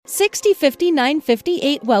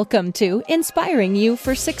605958. Welcome to Inspiring You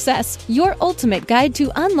for Success, your ultimate guide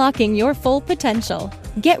to unlocking your full potential.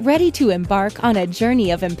 Get ready to embark on a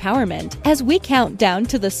journey of empowerment as we count down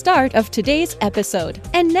to the start of today's episode.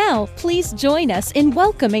 And now, please join us in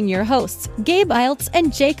welcoming your hosts, Gabe Iltz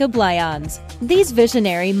and Jacob Lyons. These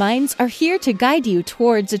visionary minds are here to guide you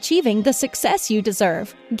towards achieving the success you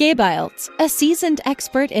deserve. Gabe Iltz, a seasoned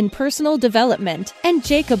expert in personal development, and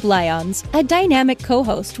Jacob Lyons, a dynamic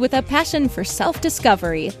co-host with a passion for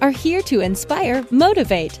self-discovery, are here to inspire,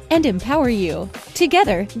 motivate, and empower you.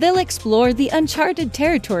 Together, they'll explore the uncharted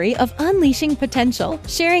territory of unleashing potential,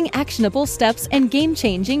 sharing actionable steps and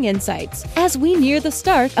game-changing insights. As we near the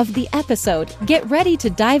start of the episode, get ready to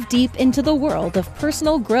dive deep into the world of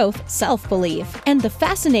personal growth, self-belief, and the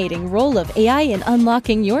fascinating role of AI in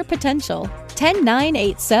unlocking your potential.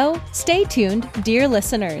 10-9-8 so, stay tuned, dear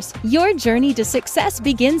listeners. Your journey to success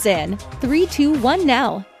begins in 3, 2, 1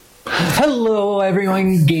 now. Hello,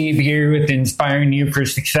 everyone. Gabe here with Inspiring You for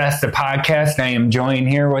Success, the podcast. I am joined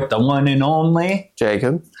here with the one and only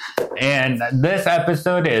Jacob. And this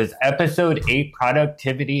episode is episode 8,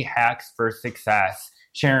 Productivity Hacks for Success.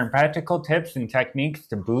 Sharing practical tips and techniques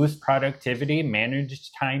to boost productivity,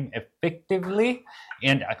 manage time effectively,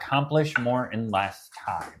 and accomplish more in less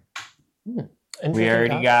time. We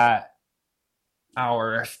already got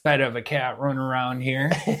our sped of a cat running around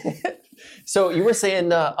here. So you were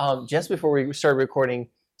saying just before we started recording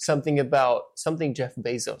something Jeff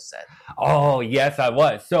Bezos said. Oh, yes, I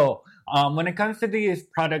was. So when it comes to these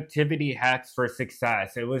productivity hacks for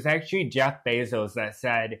success, it was actually Jeff Bezos that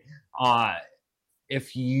said,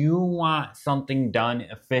 if you want something done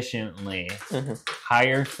efficiently,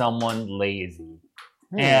 hire someone lazy.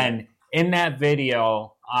 And in that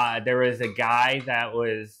video, there was a guy that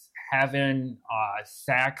was having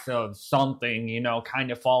sacks of something, kind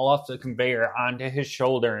of fall off the conveyor onto his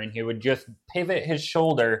shoulder, and he would just pivot his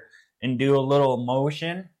shoulder and do a little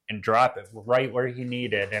motion and drop it right where he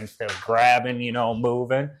needed. Instead of grabbing,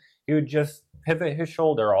 moving, he would just pivot his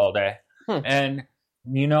shoulder all day. And,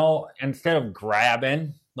 instead of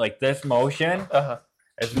grabbing, like this motion,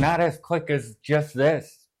 it's not as quick as just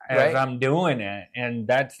this. As I'm doing it. And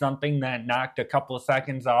that's something that knocked a couple of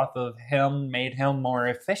seconds off of him, made him more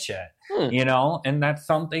efficient, and that's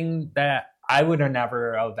something that I would have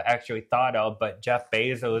never have actually thought of. But Jeff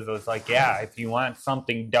Bezos was like, yeah, if you want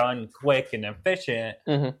something done quick and efficient,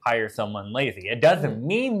 hire someone lazy. It doesn't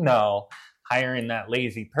mean, though, hiring that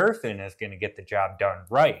lazy person is going to get the job done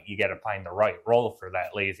right. You got to find the right role for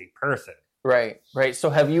that lazy person. Right. So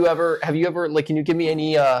have you ever, like, can you give me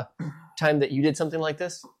any time that you did something like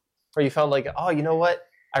this? Or you found like, oh, you know what?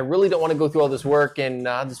 I really don't want to go through all this work, and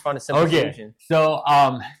I just found a simple solution. So,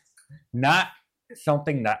 not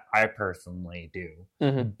something that I personally do,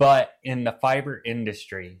 but in the fiber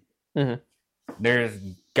industry, there's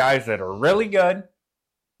guys that are really good.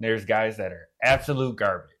 There's guys that are absolute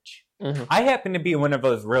garbage. I happen to be one of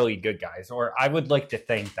those really good guys, or I would like to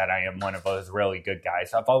think that I am one of those really good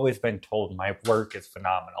guys. I've always been told my work is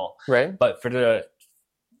phenomenal. Right. But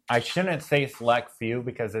I shouldn't say select few,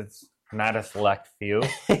 because it's not a select few.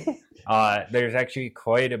 There's actually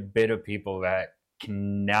quite a bit of people that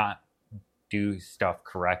cannot do stuff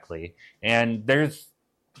correctly. And there's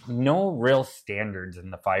no real standards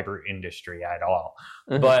in the fiber industry at all.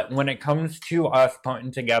 But when it comes to us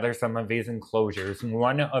putting together some of these enclosures,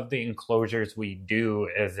 one of the enclosures we do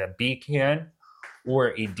is a B can or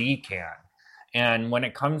a D can. And when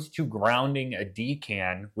it comes to grounding a D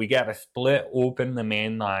can, we got to split open the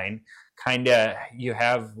main line. Kind of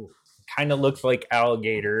looks like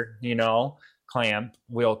alligator, clamp.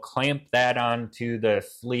 We'll clamp that onto the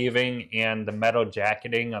sleeving and the metal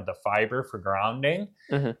jacketing of the fiber for grounding,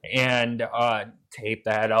 and tape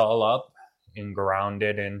that all up and ground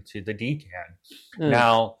it into the D can.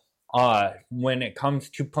 Now, when it comes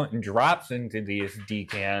to putting drops into these D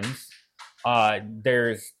cans,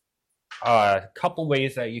 there's a couple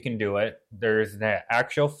ways that you can do it. There's the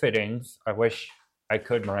actual fittings. I wish I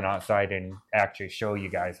could run outside and actually show you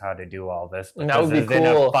guys how to do all this. But that would be cool.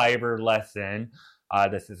 This is a fiber lesson.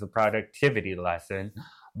 This is a productivity lesson.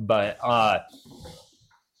 But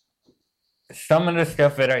some of the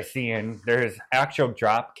stuff that I see there's actual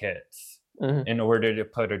drop kits in order to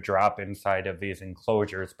put a drop inside of these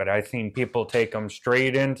enclosures. But I've seen people take them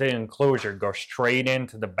straight into the enclosure, go straight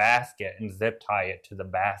into the basket and zip tie it to the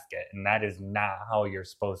basket. And that is not how you're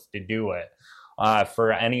supposed to do it.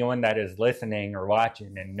 For anyone that is listening or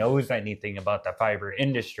watching and knows anything about the fiber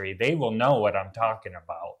industry, they will know what I'm talking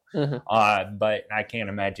about. But I can't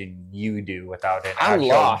imagine you do without an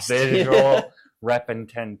actual visual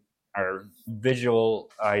or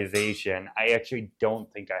visualization, I actually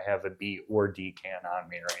don't think I have a B or D can on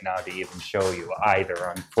me right now to even show you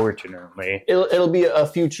either, unfortunately. It'll be a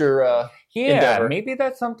future endeavor. Maybe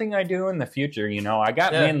that's something I do in the future. I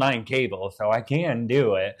got mainline cable, so I can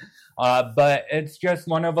do it. But it's just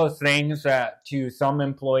one of those things that to some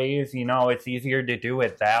employees, it's easier to do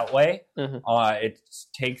it that way. It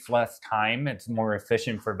takes less time. It's more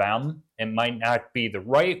efficient for them. It might not be the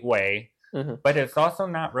right way, but it's also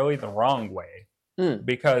not really the wrong way.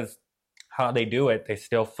 Because how they do it, they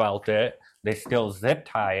still felt it. They still zip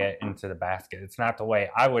tie it into the basket. It's not the way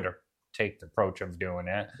I would take the approach of doing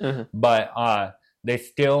it. But they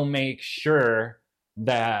still make sure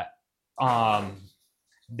that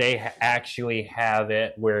they actually have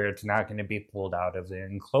it where it's not going to be pulled out of the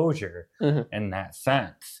enclosure in that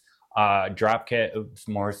sense. Drop kit, it's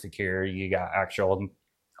more secure. You got actual,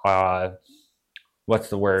 what's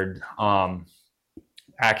the word?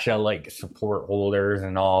 Actual like support holders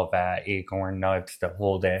and all of that, acorn nuts to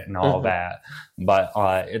hold it and all that. But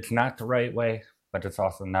it's not the right way, but it's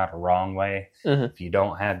also not a wrong way. If you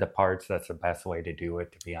don't have the parts, that's the best way to do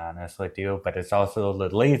it, to be honest with you. But it's also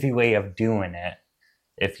the lazy way of doing it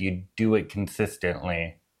if you do it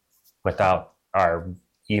consistently without, or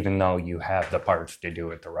even though you have the parts to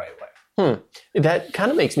do it the right way. That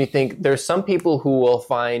kind of makes me think there's some people who will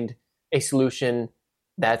find a solution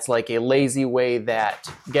that's like a lazy way that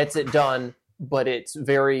gets it done, but it's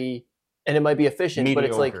very, and it might be efficient, Mediocre. But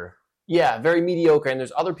it's like, very mediocre. And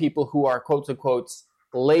there's other people who are quotes unquote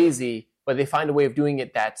lazy, but they find a way of doing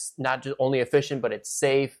it that's not just only efficient, but it's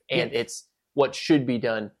safe and it's what should be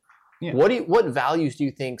done. What values do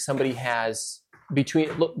you think somebody has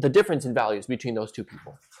the difference in values between those two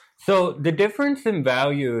people? So the difference in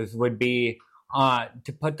values would be,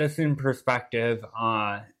 to put this in perspective,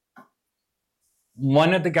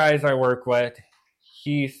 one of the guys I work with,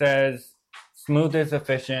 he says, smooth is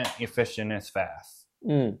efficient, efficient is fast.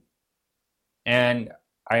 And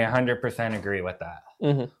I 100% agree with that.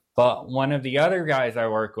 But one of the other guys I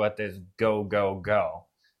work with is go, go, go.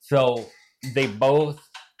 So they both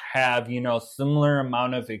have, similar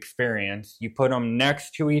amount of experience. You put them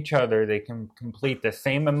next to each other, they can complete the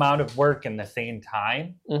same amount of work in the same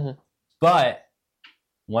time. But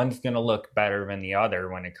one's going to look better than the other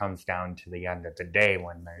when it comes down to the end of the day,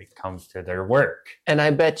 when it comes to their work. And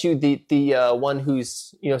I bet you the one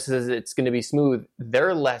who's, says it's going to be smooth,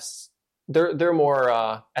 they're more,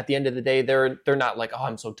 at the end of the day, they're not like, oh,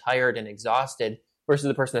 I'm so tired and exhausted, versus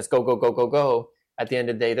the person that's go, go, go, go, go. At the end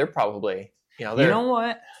of the day, they're probably, you know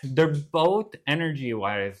what? They're both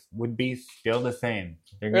energy-wise would be still the same.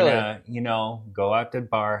 They're going to, go out to the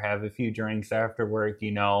bar, have a few drinks after work,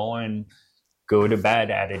 and go to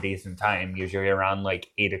bed at a decent time. Usually around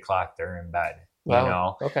like 8 o'clock, they're in bed.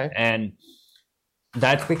 Wow. Okay. And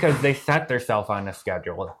that's because they set themselves on a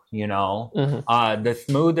schedule. The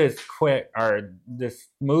smoothest quick, or the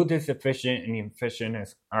smoothest efficient, and efficient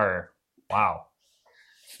is,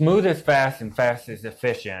 smooth is fast and fast is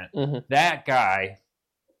efficient. That guy.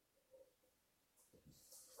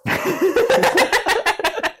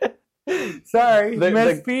 Sorry,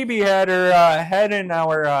 Miss Phoebe had her head in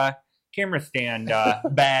our camera stand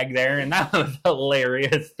bag there, and that was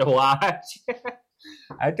hilarious to watch.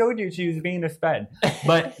 I told you she was being a sped.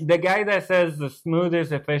 But the guy that says the smooth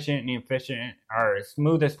is efficient and efficient, or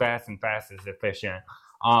smooth is fast and fast is efficient,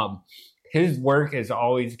 his work is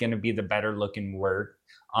always going to be the better looking work,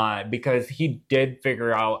 because he did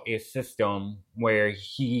figure out a system where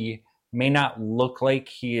he may not look like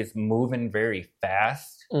he is moving very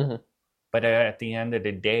fast, but at the end of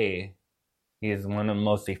the day, he is one of the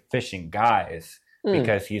most efficient guys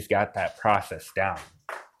because he's got that process down.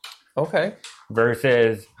 Okay.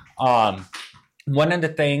 Versus one of the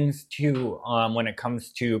things too, when it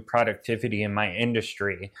comes to productivity in my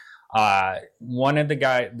industry, one of the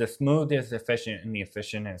guys, the smooth is efficient and the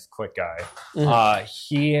efficient is quick guy.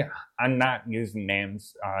 I'm not using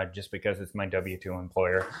names just because it's my W-2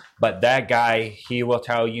 employer, but that guy, he will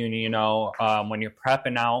tell you, when you're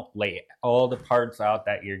prepping out, lay all the parts out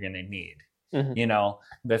that you're going to need.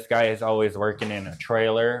 This guy is always working in a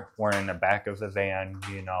trailer or in the back of the van,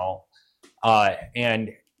 and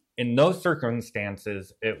in those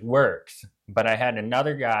circumstances, it works. But I had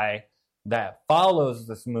another guy that follows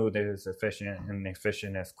the smooth is efficient and the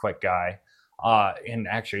efficient is quick guy, and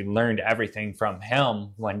actually learned everything from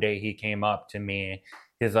him. One day he came up to me,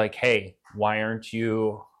 he's like, hey, why aren't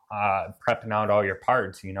you prepping out all your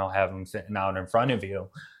parts, have them sitting out in front of you?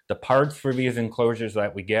 The parts for these enclosures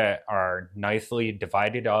that we get are nicely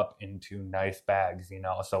divided up into nice bags,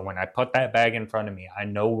 so when I put that bag in front of me, I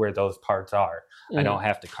know where those parts are. I don't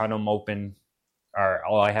have to cut them open or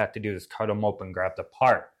all I have to do is cut them open, grab the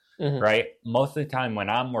part, right? Most of the time when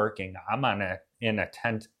I'm working, I'm in a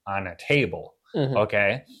tent on a table,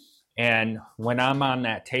 okay? And when I'm on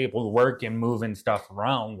that table working, moving stuff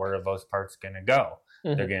around, where are those parts going to go?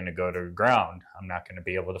 They're going to go to the ground. I'm not going to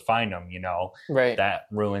be able to find them, Right. That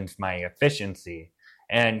ruins my efficiency.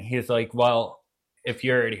 And he's like, well, if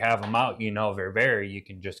you already have them out, they're there, you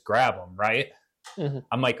can just grab them, right?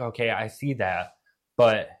 I'm like, okay, I see that.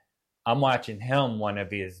 But I'm watching him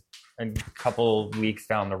a couple weeks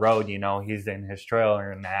down the road, he's in his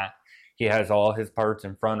trailer and that. He has all his parts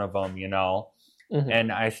in front of him,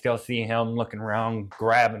 and I still see him looking around,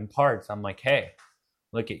 grabbing parts. I'm like, hey,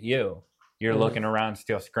 look at you. You're looking around,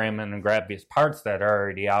 still scrambling and grab these parts that are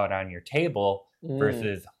already out on your table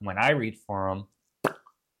versus when I reach for them,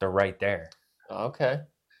 they're right there. Okay.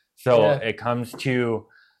 So it comes to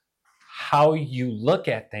how you look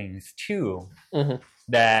at things too,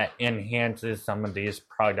 that enhances some of these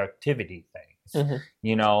productivity things.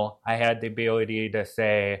 I had the ability to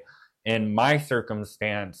say, in my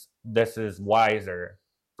circumstance, this is wiser,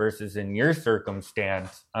 versus in your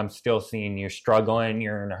circumstance, I'm still seeing you struggling,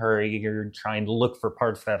 you're in a hurry, you're trying to look for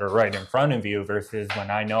parts that are right in front of you, versus when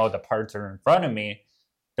I know the parts are in front of me,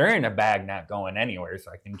 they're in a bag not going anywhere, so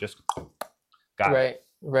I can just got it.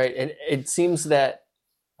 Right. And it seems that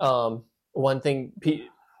one thing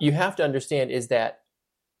you have to understand is that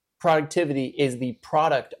productivity is the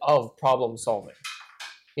product of problem solving.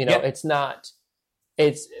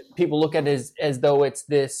 It's people look at it as though it's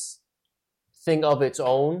this thing of its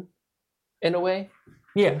own in a way.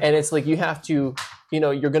 Yeah. And it's like you have to,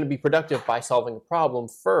 you're going to be productive by solving a problem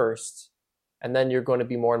first, and then you're going to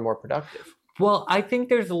be more and more productive. Well, I think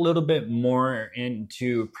there's a little bit more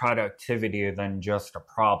into productivity than just a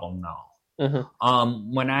problem, though.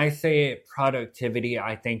 When I say productivity,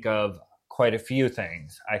 I think of quite a few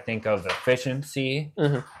things. I think of efficiency.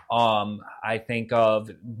 I think of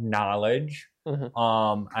knowledge.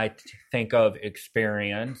 I think of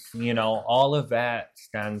experience. All of that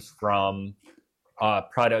stems from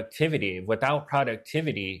productivity. Without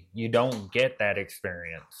productivity, you don't get that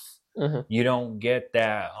experience. You don't get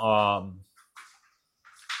that.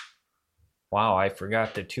 Wow, I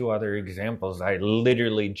forgot the two other examples I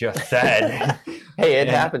literally just said. Hey, it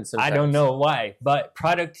happens sometimes. I don't know why, but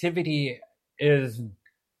productivity has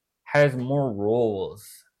more roles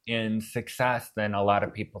in success than a lot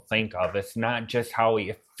of people think of. It's not just how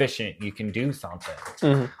efficient you can do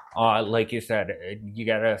something. Like you said, you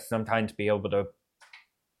gotta sometimes be able to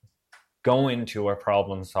go into a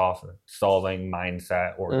problem solving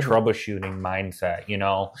mindset or troubleshooting mindset.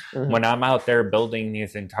 When I'm out there building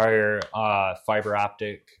these entire fiber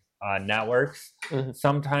optic networks,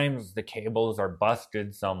 sometimes the cables are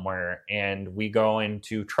busted somewhere and we go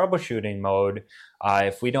into troubleshooting mode.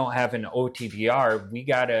 If we don't have an OTDR, we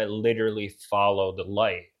gotta literally follow the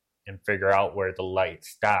light and figure out where the light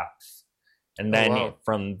stops. And then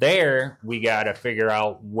from there, we gotta figure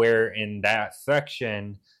out where in that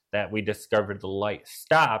section that we discovered the light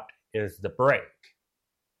stopped is the break.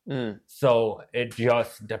 So it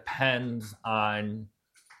just depends on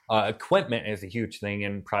equipment is a huge thing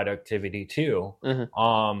in productivity too.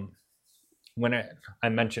 When I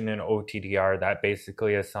mentioned an OTDR, that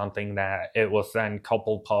basically is something that it will send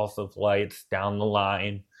couple pulse of lights down the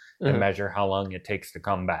line and measure how long it takes to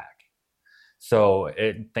come back. So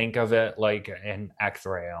think of it like an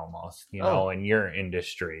X-ray almost, in your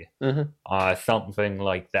industry, something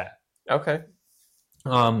like that. Okay.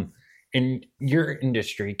 In your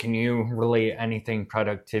industry, can you relate anything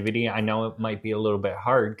productivity? I know it might be a little bit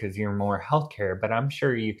hard because you're more healthcare, but I'm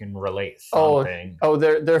sure you can relate something.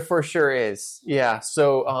 There for sure is. Yeah.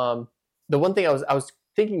 So the one thing I was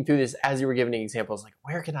thinking through this as you were giving examples, like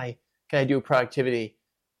where can I do productivity?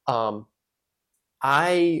 When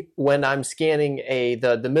I'm scanning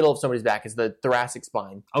the middle of somebody's back is the thoracic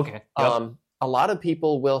spine. Okay. Yep. A lot of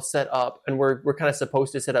people will set up, and we're kind of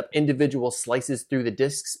supposed to set up individual slices through the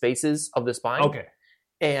disc spaces of the spine. Okay.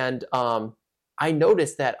 And I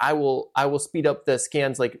noticed that I will speed up the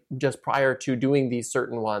scans like just prior to doing these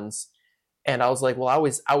certain ones. And I was like, well, I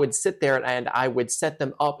would sit there and I would set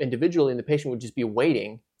them up individually, and the patient would just be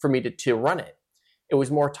waiting for me to run it. It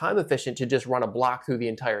was more time efficient to just run a block through the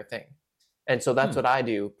entire thing. And so that's what I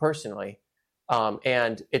do personally.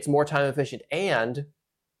 And it's more time efficient, and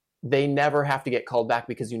they never have to get called back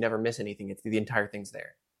because you never miss anything. It's the entire thing's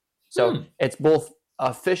there. So it's both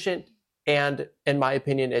efficient and, in my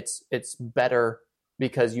opinion, it's better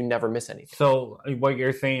because you never miss anything. So what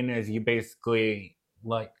you're saying is you basically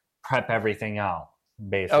like prep everything out,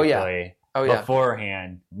 basically.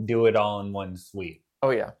 Beforehand, do it all in one sweep.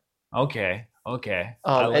 Oh yeah. Okay.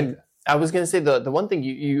 And I was going to say the one thing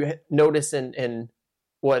you notice in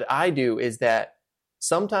what I do is that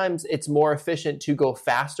sometimes it's more efficient to go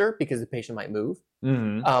faster because the patient might move.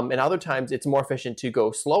 Mm-hmm. And other times it's more efficient to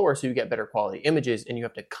go slower so you get better quality images, and you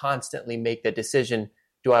have to constantly make the decision,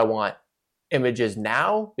 do I want images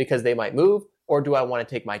now because they might move, or do I want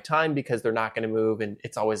to take my time because they're not going to move? And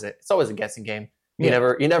it's always a guessing game. You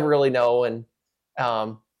never really know, and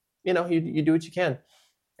you do what you can.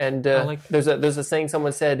 And there's a saying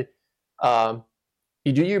someone said,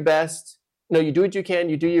 you do your best. No, you do what you can,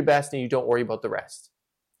 you do your best, and you don't worry about the rest.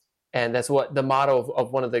 And that's what the motto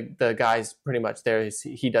of one of the guys pretty much there is.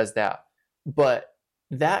 He does that. But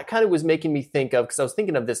that kind of was making me think of, because I was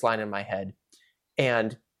thinking of this line in my head,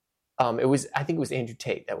 and I think it was Andrew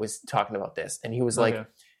Tate that was talking about this. And he was like,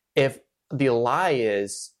 if the lie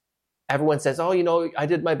is everyone says, oh, I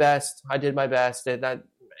did my best, and that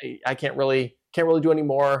I can't really do any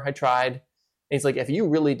more. I tried. And he's like, if you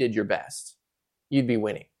really did your best, you'd be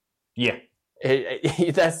winning. Yeah.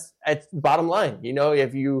 That's bottom line.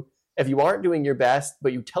 If you aren't doing your best,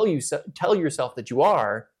 but you tell yourself that you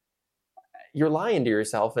are, you're lying to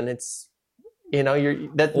yourself, and it's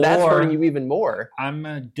that's hurting you even more. I'm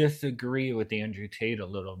gonna disagree with Andrew Tate a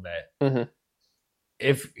little bit. Mm-hmm.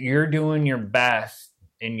 If you're doing your best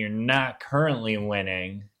and you're not currently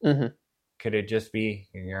winning, mm-hmm. could it just be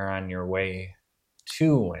you're on your way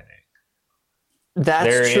to winning?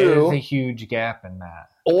 That's true. There is a huge gap in that.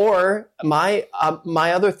 Or my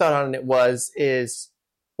other thought on it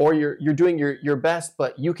or you're doing your best,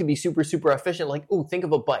 but you can be super, super efficient. Like, think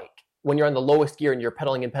of a bike when you're on the lowest gear and you're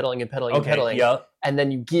pedaling and pedaling and pedaling and pedaling, and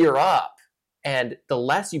then you gear up, and the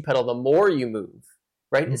less you pedal, the more you move,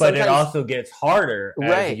 right? But it also gets harder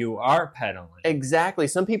as you are pedaling. Exactly.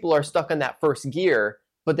 Some people are stuck in that first gear,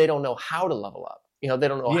 but they don't know how to level up. They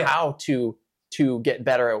don't know how to get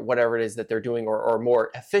better at whatever it is that they're doing, or more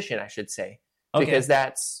efficient, I should say. Because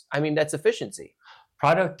that's efficiency.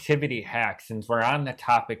 Productivity hacks, since we're on the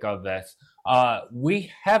topic of this,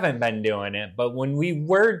 we haven't been doing it, but when we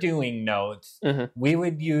were doing notes, mm-hmm. we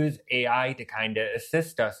would use AI to kind of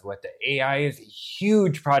assist us with it. AI is a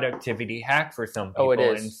huge productivity hack for some people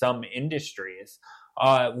in some industries.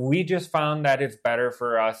 We just found that it's better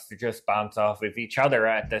for us to just bounce off of each other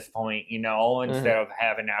at this point, instead mm-hmm. of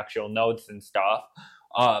having actual notes and stuff.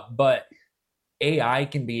 But AI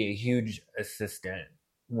can be a huge assistant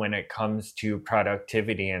when it comes to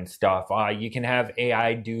productivity and stuff. You can have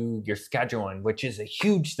AI do your scheduling, which is a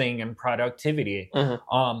huge thing in productivity.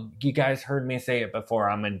 Mm-hmm. You guys heard me say it before.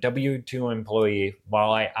 I'm a W-2 employee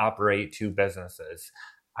while I operate two businesses.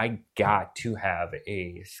 I got to have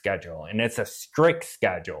a schedule, and it's a strict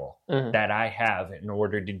schedule mm-hmm. that I have in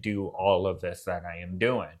order to do all of this that I am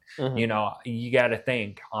doing. Mm-hmm. You got to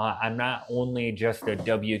think, I'm not only just a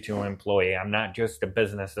W-2 employee. I'm not just a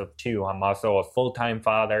business of two. I'm also a full-time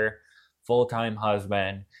father, full-time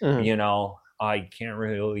husband. Mm-hmm. You can't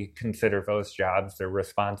really consider those jobs. They're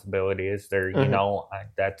responsibilities. They're, mm-hmm.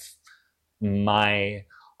 that's my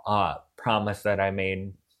promise that I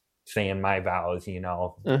made, saying my vows,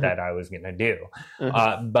 mm-hmm. that I was going to do.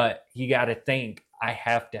 Mm-hmm. But you got to think, I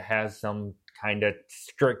have to have some kind of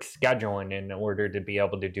strict scheduling in order to be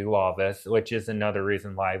able to do all this, which is another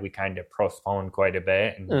reason why we kind of postponed quite a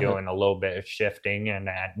bit and mm-hmm. doing a little bit of shifting. And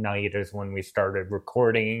at night is when we started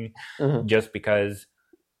recording, mm-hmm. just because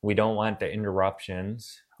we don't want the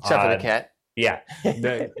interruptions. Except for the cat. Yeah.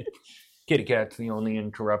 The kitty cat's the only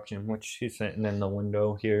interruption, which she's sitting in the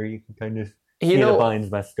window here. You can kind of see the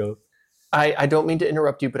blinds messed up. I don't mean to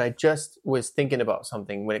interrupt you, but I just was thinking about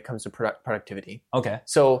something when it comes to productivity. Okay.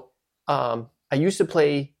 So I used to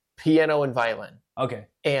play piano and violin. Okay.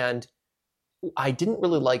 And I didn't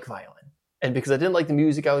really like violin. And because I didn't like the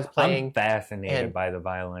music I was playing. I'm fascinated by the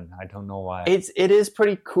violin. I don't know why. It is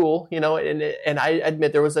pretty cool, and I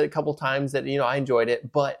admit there was a couple times that, I enjoyed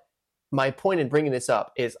it. But my point in bringing this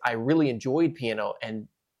up is I really enjoyed piano, and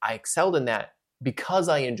I excelled in that because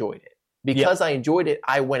I enjoyed it. Because I enjoyed it,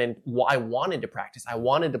 I went and I wanted to practice. I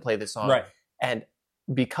wanted to play the song. Right. And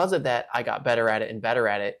because of that, I got better at it and better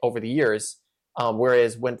at it over the years.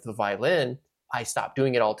 Whereas with the violin, I stopped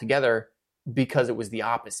doing it altogether because it was the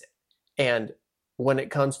opposite. And when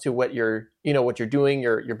it comes to what you're doing,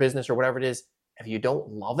 your business or whatever it is, if you don't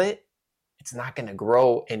love it, it's not going to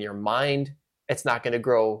grow in your mind. It's not going to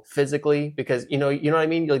grow physically because, you know what I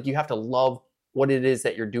mean? Like, you have to love what it is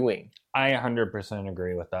that you're doing. I 100%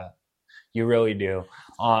 agree with that. You really do.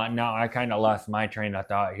 Now, I kind of lost my train of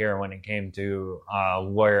thought here when it came to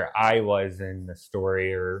where I was in the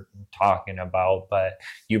story or talking about, but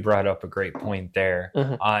you brought up a great point there.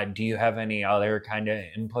 Mm-hmm. Do you have any other kind of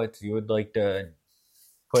inputs you would like to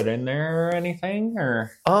put in there or anything?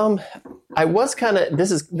 Or I was kind of,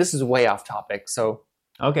 this is way off topic, so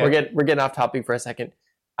okay, we're getting off topic for a second.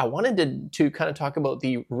 I wanted to kind of talk about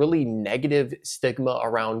the really negative stigma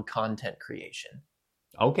around content creation.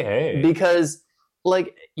 Okay. Because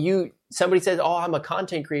somebody says, "Oh, I'm a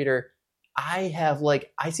content creator." I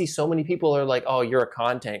see so many people are like, "Oh, you're a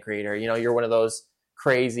content creator. You're one of those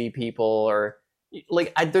crazy people," or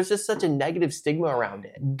there's just such a negative stigma around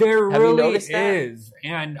it. There Have you really noticed that? is,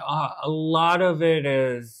 and a lot of it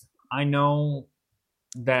is. I know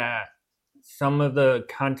that some of the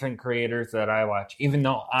content creators that I watch, even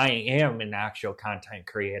though I am an actual content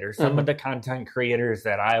creator, some of the content creators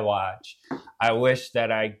that I watch, I wish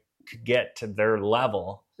that I could get to their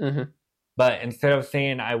level. But instead of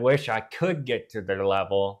saying I wish I could get to their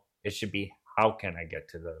level, it should be how can I get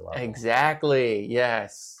to their level? Exactly.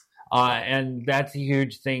 Yes. And that's a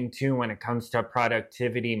huge thing too when it comes to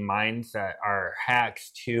productivity mindset or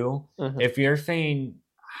hacks too. If you're saying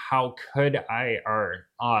how could I, or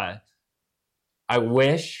I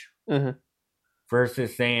wish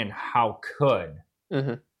versus saying how could,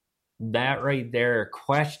 that right there,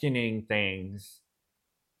 questioning things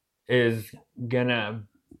is gonna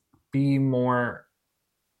be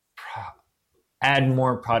add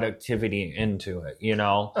more productivity into it,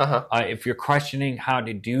 if you're questioning how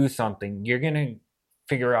to do something, you're gonna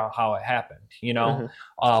figure out how it happened,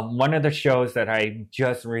 one of the shows that I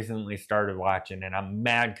just recently started watching, and I'm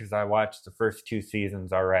mad because I watched the first 2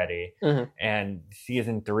 seasons already, and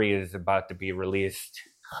season 3 is about to be released.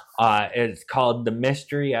 It's called The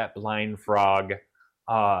Mystery at Blind Frog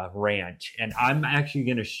Ranch, and I'm actually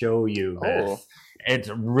going to show you this. It's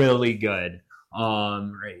really good.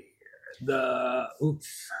 Right here.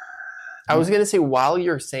 I was going to say, while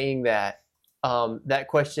you're saying that, that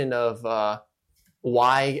question of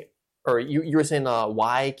why, or you were saying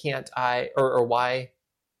why can't I, or why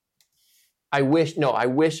I wish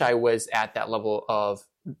I was at that level of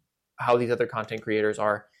how these other content creators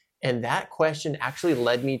are. And that question actually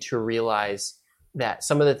led me to realize that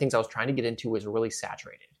some of the things I was trying to get into was really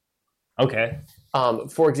saturated. Okay.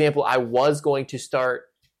 For example, I was going to start,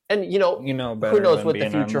 and who knows what the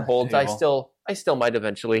future holds. I still might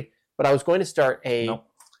eventually, but I was going to start a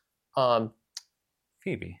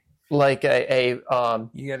Phoebe. Like a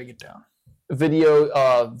you got to get down.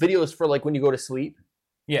 Videos for like when you go to sleep.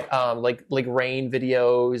 Yeah. Like rain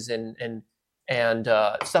videos and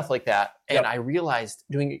stuff like that. And Yep. I realized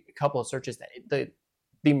doing a couple of searches that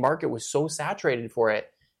the market was so saturated for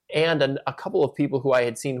it, and a couple of people who I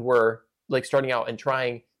had seen were like starting out and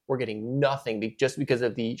trying were getting nothing just because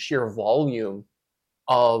of the sheer volume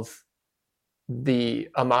of the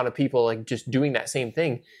amount of people like just doing that same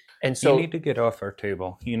thing. And so you need to get off our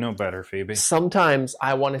table. You know better, Phoebe. Sometimes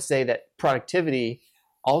I want to say that productivity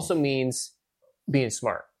also means being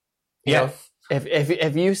smart. Yes.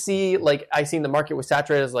 If you see, like I seen the market was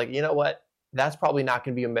saturated, it's like, you know what? That's probably not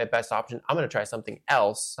going to be my best option. I'm going to try something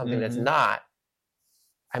else, something that's not.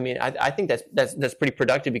 I mean, I think that's pretty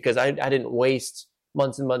productive because I didn't waste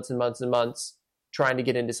months and months and months and months trying to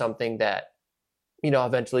get into something that,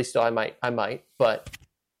 eventually still I might, but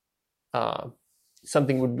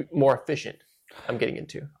something would be more efficient I'm getting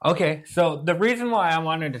into. Okay, so the reason why I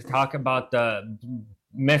wanted to talk about the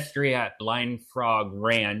Mystery at Blind Frog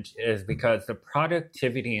Ranch is because the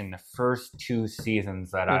productivity in the first 2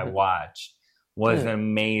 seasons that I watched was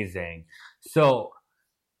amazing. So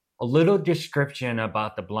a little description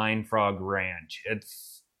about the Blind Frog Ranch.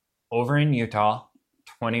 It's over in Utah,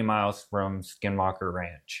 20 miles from Skinwalker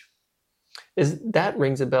Ranch. That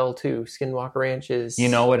rings a bell too. Skinwalker Ranch is... You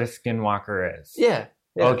know what a Skinwalker is? Yeah.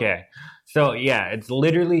 Okay. So yeah, it's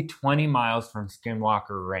literally 20 miles from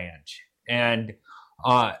Skinwalker Ranch. And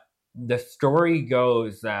the story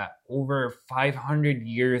goes that over 500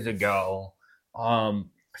 years ago,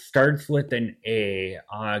 starts with an A,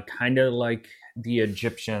 kind of like the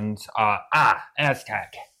Egyptians.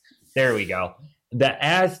 Aztec. There we go. The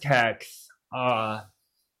Aztecs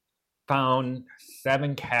found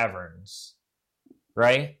 7 caverns,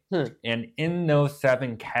 right? And in those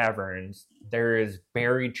 7 caverns, there is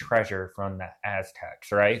buried treasure from the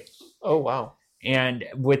Aztecs, right? Oh, wow. And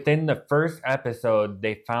within the first episode,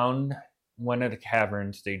 they found one of the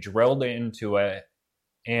caverns, they drilled into it,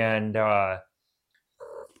 and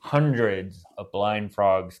hundreds of blind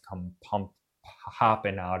frogs come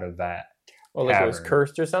hopping out of that Well, like it was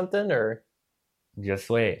cursed or something, or? Just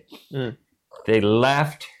wait. They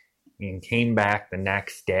left and came back the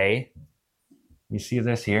next day. You see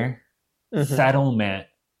this here? Settlement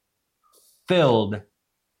filled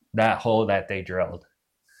that hole that they drilled.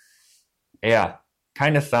 Yeah.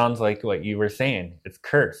 kind of sounds like what you were saying. It's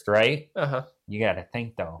cursed, right? Uh-huh. You got to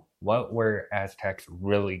think, though, what were Aztecs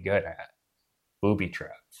really good at? Booby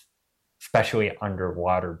traps, especially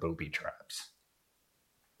underwater booby traps.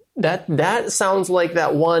 That sounds like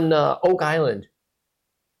that one Oak Island.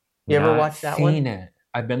 You ever watch that one? Seen it.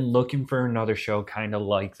 I've been looking for another show kind of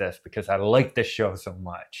like this because I like this show so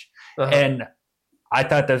much. Uh-huh. And I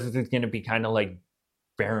thought this was going to be kind of like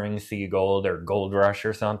Bering Sea Gold or Gold Rush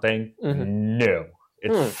or something. Mm-hmm. No,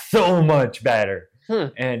 it's so much better.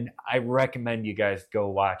 And I recommend you guys go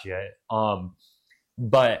watch it.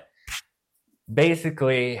 But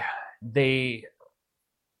basically,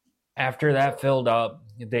 after that filled up,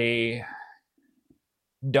 they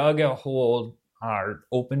dug a hole or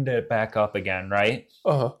opened it back up again, right?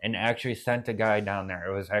 Uh-huh. And actually sent a guy down there.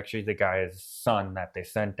 It was actually the guy's son that they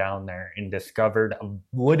sent down there and discovered a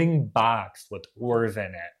wooden box with ores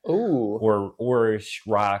in it. Ooh. Or ores,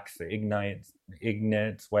 rocks, ignites,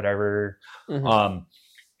 whatever. Mm-hmm.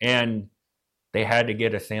 And they had to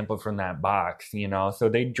get a sample from that box, So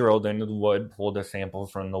they drilled into the wood, pulled a sample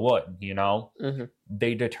from the wood, Mm-hmm.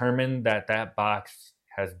 They determined that box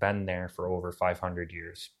has been there for over 500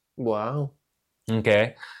 years. Wow.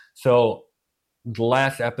 Okay, so the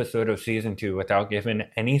last episode of season 2, without giving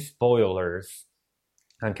any spoilers,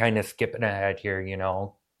 I'm kind of skipping ahead here,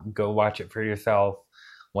 go watch it for yourself.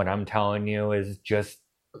 What I'm telling you is just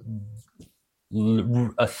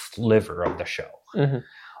a sliver of the show.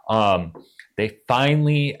 Mm-hmm. They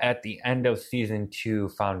finally, at the end of season 2,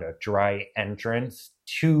 found a dry entrance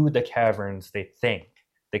to the caverns. They think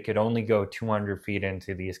they could only go 200 feet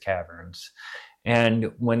into these caverns.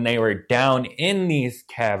 And when they were down in these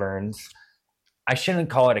caverns, I shouldn't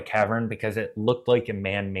call it a cavern because it looked like a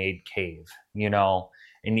man-made cave,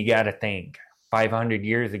 And you got to think, 500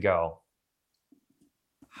 years ago,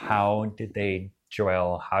 how did they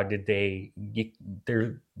drill? How did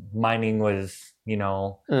their mining was,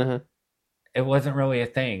 mm-hmm. It wasn't really a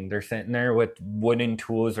thing. They're sitting there with wooden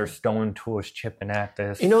tools or stone tools chipping at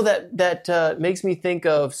this. That makes me think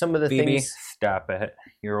of some of the Phoebe, things. Stop it.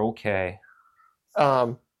 You're okay.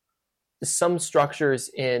 Some structures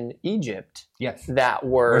in Egypt, yes, that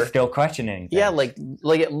we're still questioning. Things. Yeah, like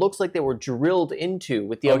it looks like they were drilled into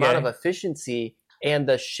with the amount of efficiency and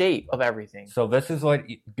the shape of everything. So this is what's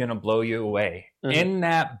gonna blow you away. Mm-hmm. In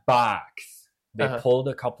that box, they pulled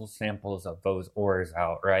a couple samples of those ores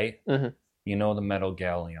out, right? Mm-hmm. The metal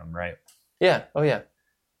gallium, right? Yeah. Oh, yeah.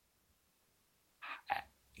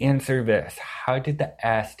 Answer this. How did the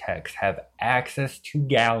Aztecs have access to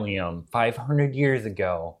gallium 500 years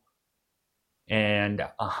ago? And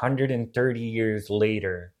 130 years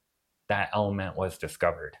later, that element was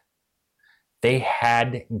discovered. They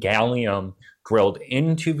had gallium drilled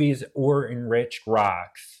into these ore-enriched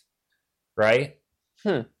rocks, right?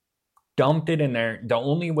 Dumped it in there. The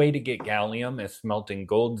only way to get gallium is smelting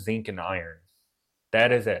gold, zinc, and iron.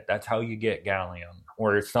 That is it. That's how you get gallium,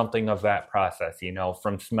 or something of that process,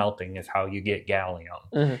 from smelting is how you get gallium.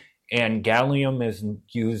 Mm-hmm. And gallium is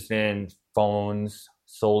used in phones,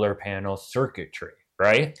 solar panels, circuitry,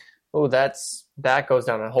 right? Oh, that goes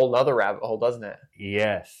down a whole other rabbit hole, doesn't it?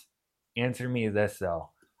 Yes. Answer me this,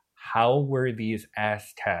 though. How were these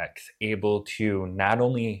Aztecs able to not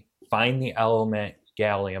only find the element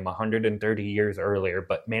gallium 130 years earlier,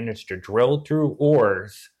 but manage to drill through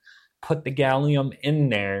ores, put the gallium in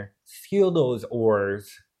there, seal those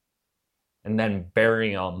ores, and then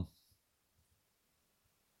bury them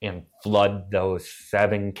and flood those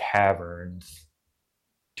 7 caverns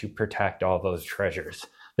to protect all those treasures?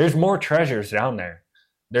 There's more treasures down there.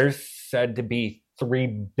 There's said to be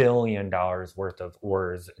 $3 billion worth of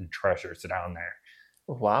ores and treasures down there.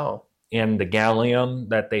 Wow. And the gallium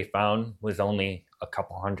that they found was only a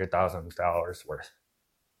couple $100,000 worth.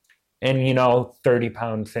 And,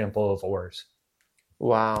 30-pound sample of ores.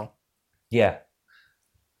 Wow. Yeah.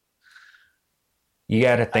 You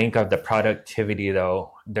got to think of the productivity,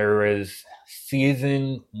 though. There was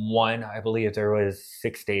season 1, I believe there was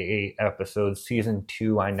 6 to 8 episodes. Season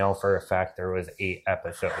 2, I know for a fact there was 8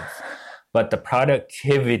 episodes. But the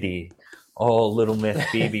productivity, little Miss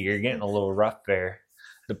Phoebe, you're getting a little rough there.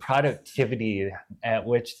 The productivity at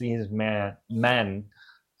which these men,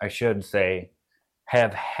 I should say,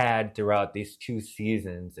 have had throughout these 2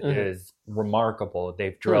 seasons is remarkable.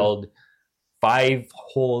 They've drilled 5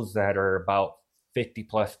 holes that are about 50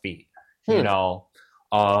 plus feet. They've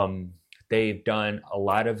done a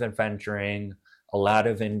lot of adventuring, a lot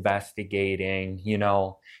of investigating,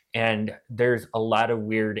 and there's a lot of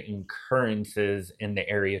weird occurrences in the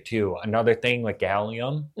area too. Another thing with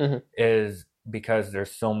gallium is because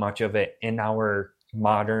there's so much of it in our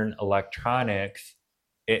modern electronics,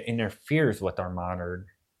 it interferes with our modern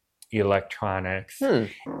electronics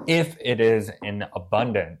if it is in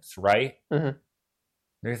abundance, right? Mm-hmm.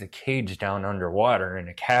 There's a cage down underwater in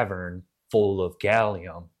a cavern full of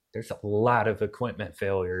gallium. There's a lot of equipment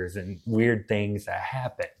failures and weird things that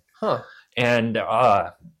happen. And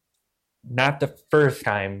not the first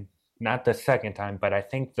time, not the second time, but I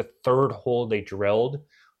think the third hole they drilled,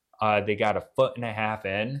 they got 1.5 feet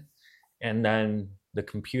in, and then the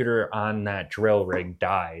computer on that drill rig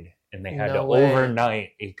died, and they had to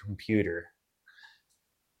overnight a computer.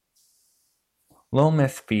 Little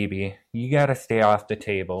Miss Phoebe, you got to stay off the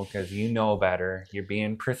table because you know better. You're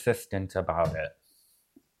being persistent about it.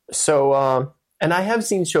 So, and I have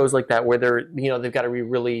seen shows like that where they've got to be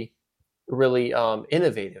really, really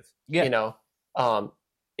innovative,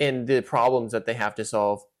 in the problems that they have to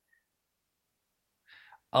solve.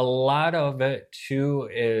 A lot of it, too,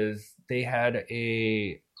 is they had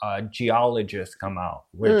a geologist come out,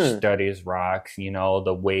 which studies rocks,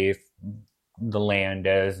 the way the land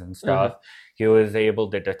is and stuff. He was able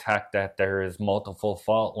to detect that there is multiple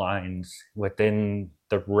fault lines within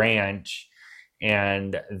the ranch,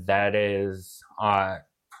 and that is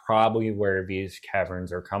probably where these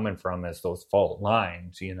caverns are coming from, is those fault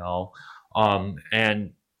lines,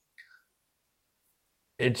 and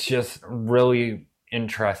it's just really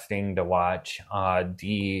interesting to watch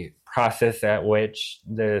the process at which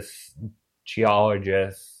this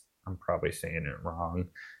geologist, I'm probably saying it wrong,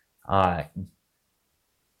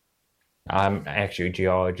 actually,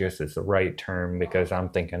 geologist is the right term because I'm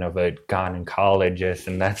thinking of a gynecologist,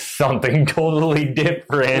 and that's something totally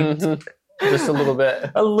different. Just a little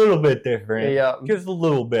bit. A little bit different. Yeah. Just a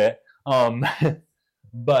little bit.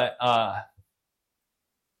 But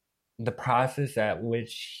the process at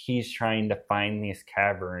which he's trying to find these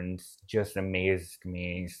caverns just amazed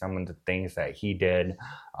me. Some of the things that he did.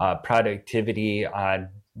 Productivity,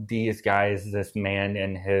 these guys, this man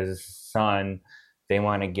and his son, they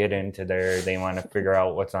want to get into there. They want to figure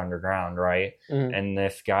out what's underground, right? And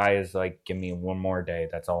this guy is like, give me 1 more day.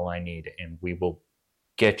 That's all I need. And we will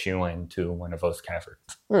get you into one of those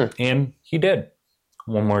caverns. And he did.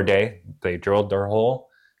 1 more day. They drilled their hole,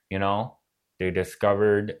 They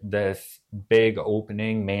discovered this big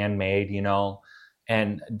opening, man-made,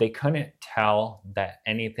 and they couldn't tell that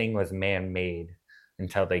anything was man-made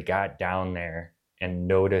until they got down there and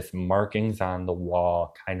noticed markings on the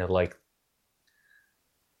wall, kind of like,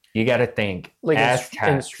 you got to think, like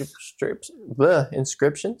Aztecs.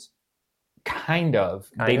 Inscriptions? Kind of.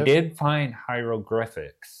 They did find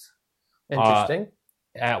hieroglyphics. Interesting.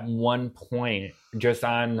 At one point, just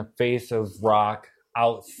on the face of rock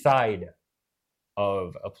outside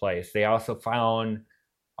of a place. They also found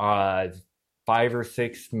 5 or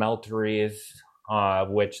 6 smelteries,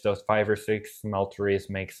 which those 5 or 6 smelteries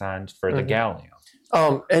make sense for the gallium.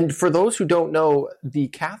 And for those who don't know, the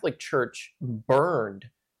Catholic Church burned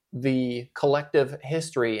the collective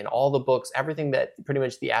history and all the books, everything that pretty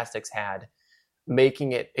much the Aztecs had,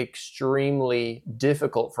 making it extremely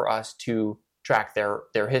difficult for us to track their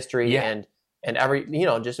history and every,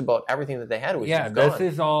 just about everything that they had was just gone. This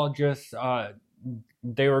is all just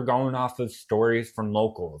they were going off of stories from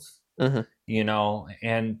locals,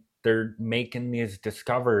 and they're making these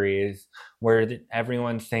discoveries where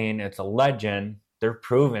everyone's saying it's a legend. They're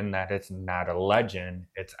proving that it's not a legend.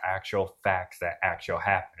 It's actual facts that actually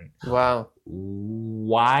happened. Wow.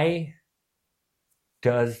 Why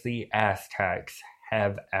does the Aztecs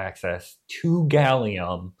have access to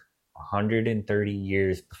gallium 130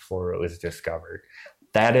 years before it was discovered?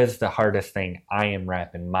 That is the hardest thing I am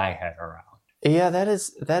wrapping my head around. Yeah, that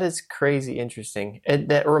is crazy interesting.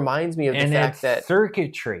 That reminds me of the fact that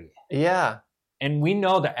circuitry. Yeah. And we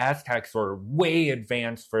know the Aztecs were way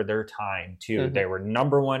advanced for their time, too. They were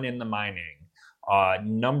number 1 in the mining,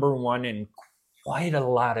 number 1 in quite a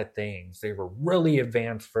lot of things. They were really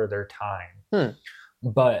advanced for their time.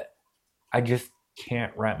 But I just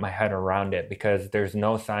can't wrap my head around it because there's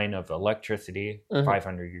no sign of electricity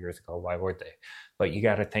 500 years ago. Why would they? But you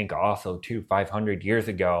got to think also, too, 500 years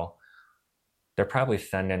ago, they're probably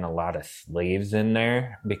sending a lot of slaves in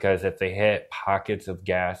there because if they hit pockets of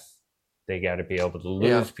gas, they got to be able to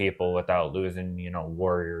lose people without losing,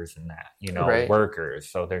 warriors and that, workers.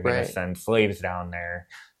 So they're going to send slaves down there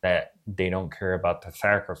that they don't care about the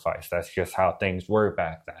sacrifice. That's just how things were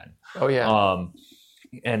back then. Oh, yeah.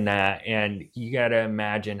 And you got to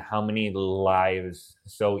imagine how many lives.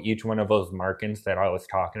 So each one of those markings that I was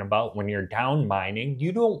talking about, when you're down mining,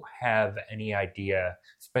 you don't have any idea,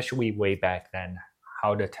 especially way back then,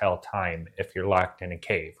 how to tell time if you're locked in a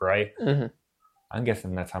cave, right? I'm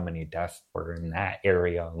guessing that's how many deaths were in that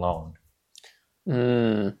area alone.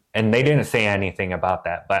 Mm. And they didn't say anything about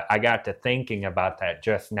that, but I got to thinking about that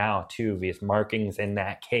just now too, these markings in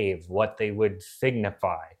that cave, what they would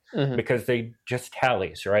signify, because they just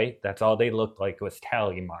tallies, right? That's all they looked like was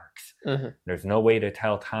tally marks. There's no way to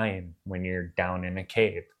tell time when you're down in a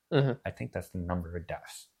cave. I think that's the number of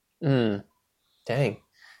deaths. Dang.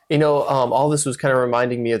 You know, all this was kind of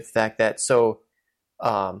reminding me of the fact that,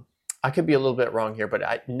 I could be a little bit wrong here, but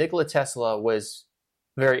Nikola Tesla was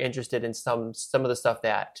very interested in some of the stuff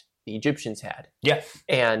that the Egyptians had. Yes.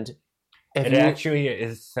 And it actually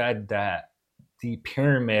is said that the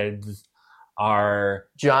pyramids are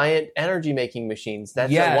giant energy making machines.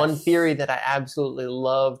 That's the one theory that I absolutely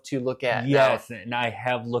love to look at. Yes, and I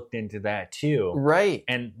have looked into that too. Right.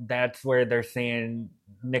 And that's where they're saying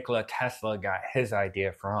Nikola Tesla got his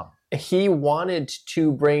idea from. He wanted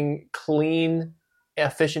to bring clean,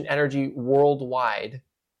 efficient energy worldwide.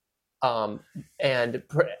 And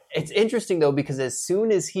it's interesting though, because as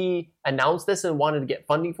soon as he announced this and wanted to get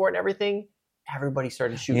funding for it and everything, everybody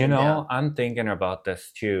started shooting down. I'm thinking about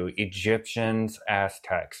this too. Egyptians,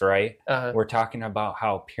 Aztecs, right? We're talking about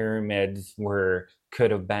how pyramids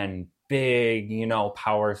could have been big,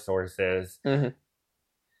 power sources.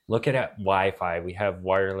 Look at Wi-Fi. We have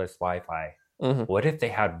wireless Wi-Fi. What if they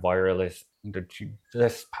had wireless?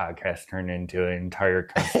 This podcast turned into an entire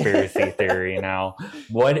conspiracy theory now.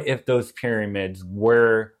 What if those pyramids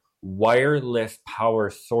were wireless power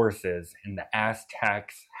sources and the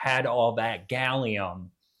Aztecs had all that gallium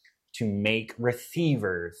to make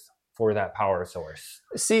receivers for that power source?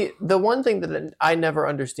 See, the one thing that I never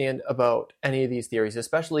understand about any of these theories,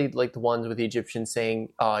 especially like the ones with the Egyptians saying,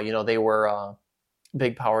 they were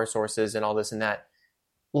big power sources and all this and that.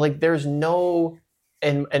 Like, there's no,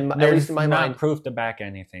 at least in my mind, proof to back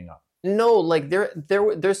anything up. No, like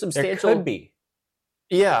there's substantial. There could be.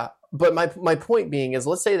 Yeah, but my point being is,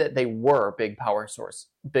 let's say that they were big power sources.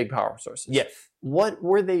 Yes. What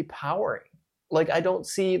were they powering? Like, I don't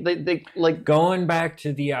see they like going back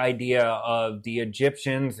to the idea of the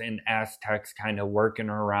Egyptians and Aztecs kind of working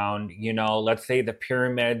around. Let's say the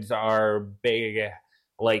pyramids are big,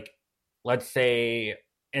 like let's say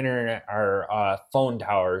internet or phone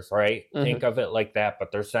towers, right? Think of it like that,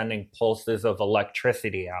 but they're sending pulses of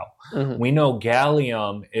electricity out. We know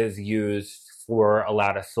gallium is used for a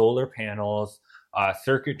lot of solar panels,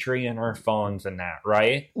 circuitry in our phones and that,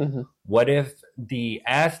 right? What if the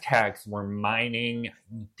Aztecs were mining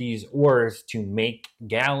these ores to make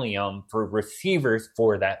gallium for receivers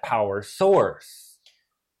for that power source?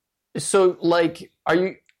 So, like,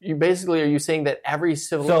 are you saying that every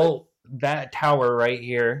civil... that tower right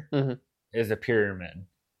here is a pyramid.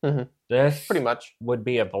 This pretty much would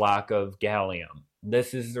be a block of gallium.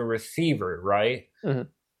 This is the receiver, right?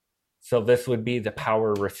 So this would be the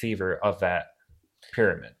power receiver of that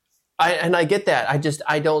pyramid. I get that.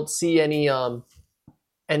 I don't see any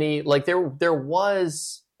like there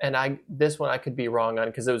was, and this one I could be wrong on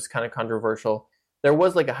because it was kind of controversial. There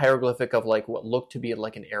was like a hieroglyphic of like what looked to be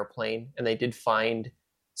like an airplane, and they did find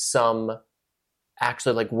some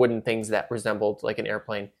actually like wooden things that resembled like an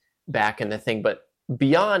airplane back in the thing. But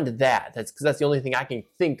beyond that, that's the only thing I can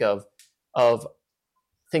think of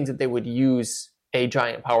things that they would use a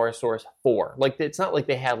giant power source for. Like, it's not like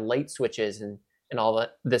they had light switches and all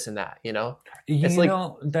that, this and that,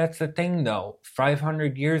 That's the thing though.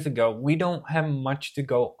 500 years ago, we don't have much to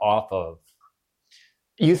go off of.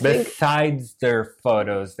 Besides their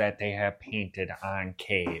photos that they have painted on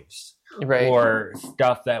caves. Right. Or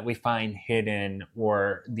stuff that we find hidden,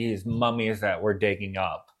 or these mummies that we're digging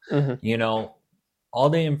up. All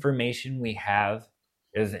the information we have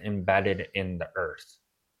is embedded in the earth.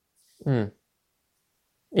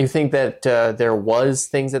 You think that there was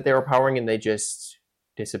things that they were powering and they just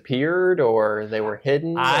disappeared, or they were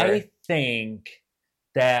hidden? I think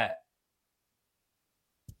that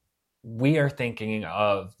we are thinking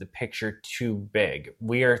of the picture too big.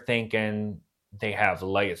 We are thinking they have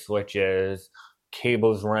light switches,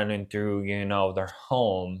 cables running through, their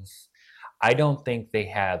homes. I don't think they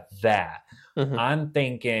have that. I'm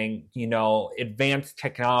thinking, advanced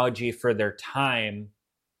technology for their time,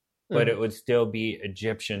 but it would still be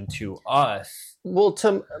Egyptian to us. Well,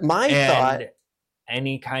 to my thought,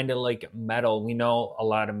 any kind of like metal, we know a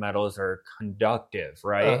lot of metals are conductive,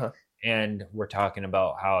 right? And we're talking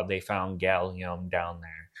about how they found gallium down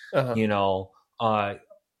there.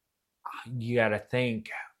 You got to think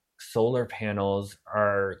solar panels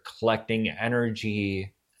are collecting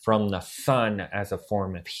energy from the sun as a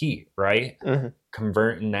form of heat, right?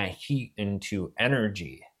 Converting that heat into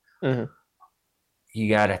energy. You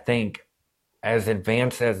got to think, as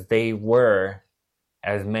advanced as they were,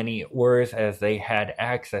 as many ores as they had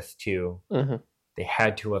access to, they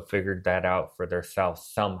had to have figured that out for themselves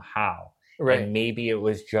somehow. Right. And maybe it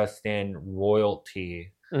was just in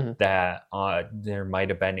royalty that there might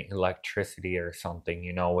have been electricity or something,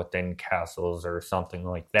 you know, within castles or something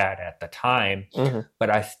like that at the time. But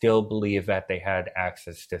I still believe that they had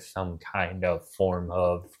access to some kind of form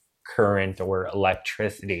of current or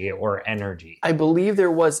electricity or energy. I believe there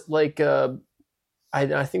was like I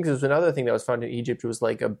think there was another thing that was found in Egypt. It was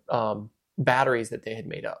like batteries that they had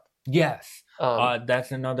made up. Yes.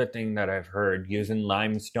 That's another thing that I've heard, using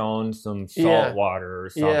limestone, some salt water or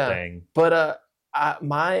something. Yeah. But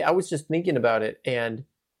I was just thinking about it, and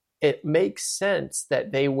it makes sense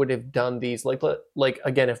that they would have done these like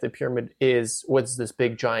again, if the pyramid was this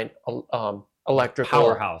big giant electrical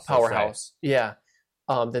powerhouse,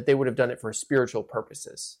 that they would have done it for spiritual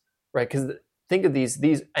purposes, right? Because think of these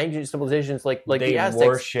ancient civilizations, like they the Aztecs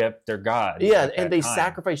worship their gods. Yeah, and they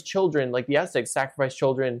sacrificed children, like the Aztecs sacrificed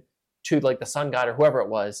children to like the sun god or whoever it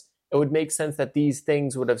was. It would make sense that these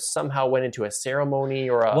things would have somehow went into a ceremony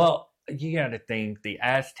or a... Well, you got to think, the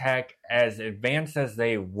Aztec, as advanced as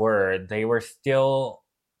they were still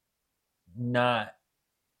not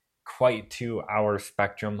quite to our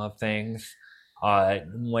spectrum of things.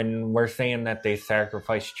 When we're saying that they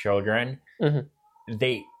sacrificed children,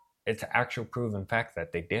 it's actual proven fact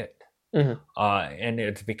that they did. And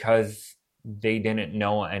it's because they didn't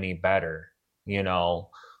know any better, you know.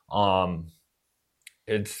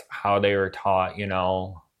 It's how they were taught, you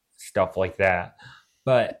know, stuff like that.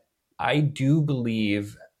 But I do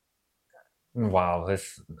believe, wow,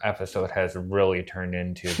 this episode has really turned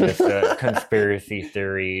into this conspiracy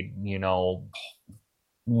theory, you know,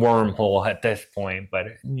 wormhole at this point. But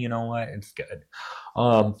you know what? It's good.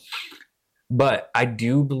 But I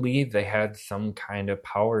do believe they had some kind of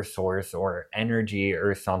power source or energy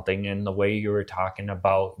or something. And the way you were talking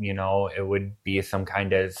about, you know, it would be some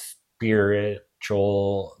kind of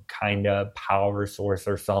spiritual kind of power source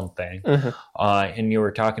or something. And you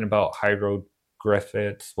were talking about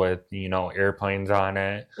hieroglyphs with, you know, airplanes on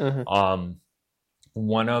it.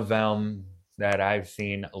 One of them that I've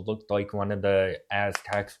seen looked like one of the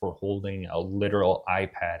Aztecs were holding a literal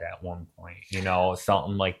iPad at one point, you know,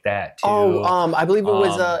 something like that too. I believe it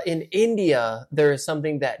was in India. There is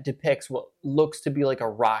something that depicts what looks to be like a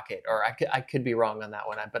rocket, or I could be wrong on that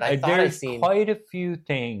one, but I thought I'd seen quite a few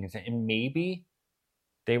things, and maybe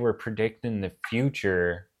they were predicting the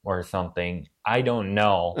future or something. I don't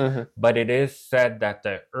know, but it is said that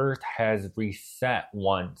the Earth has reset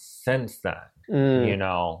once since then, you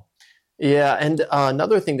know. Yeah, and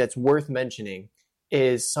another thing that's worth mentioning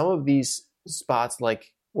is some of these spots,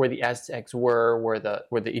 like where the Aztecs were, where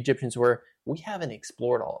the Egyptians were, we haven't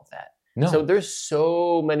explored all of that. No. So there's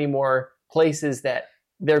so many more places that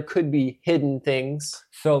there could be hidden things.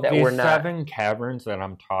 So that these we're not... 7 caverns that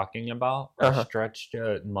I'm talking about are stretched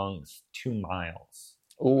amongst 2 miles.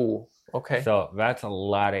 Ooh, okay. So that's a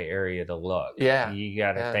lot of area to look. Yeah. You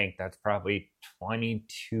got to think that's probably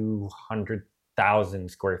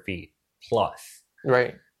 2,200,000 square feet. Plus,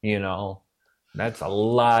 right? You know, that's a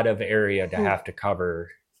lot of area to have to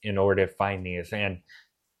cover in order to find these. And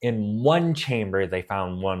in one chamber, they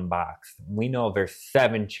found 1 box. We know there's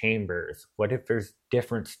 7 chambers. What if there's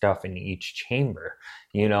different stuff in each chamber?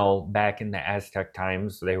 You know, back in the Aztec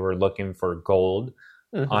times, they were looking for gold,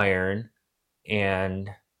 iron,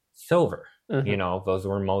 and silver. You know, those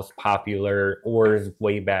were most popular ores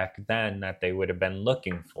way back then that they would have been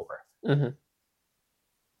looking for.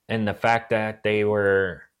 And the fact that they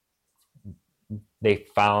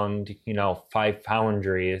found, you know, 5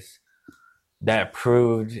 foundries that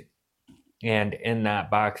proved, and in that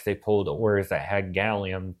box they pulled ores that had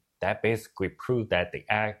gallium, that basically proved that the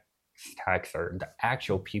Aztecs are the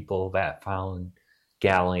actual people that found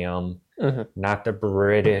gallium, not the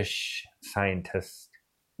British scientist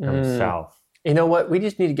himself. You know what? We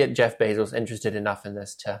just need to get Jeff Bezos interested enough in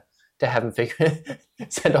this to have him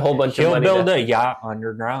send a whole bunch of money. He'll build a yacht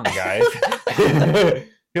underground, guys.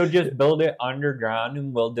 He'll just build it underground,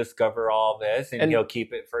 and we'll discover all this, and he'll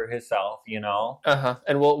keep it for himself, you know.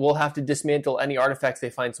 And we'll have to dismantle any artifacts they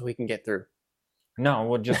find so he can get through. No,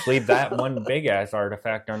 we'll just leave that one big ass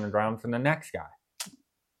artifact underground for the next guy.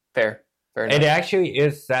 Fair enough. It actually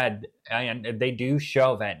is said, and they do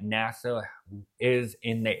show that NASA is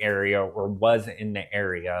in the area, or was in the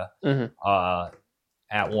area.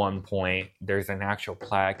 At one point, there's an actual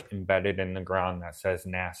plaque embedded in the ground that says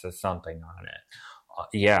NASA something on it.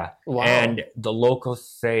 Wow. And the locals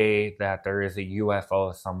say that there is a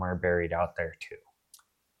UFO somewhere buried out there too.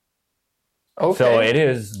 Okay. So it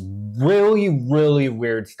is really, really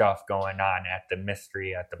weird stuff going on at the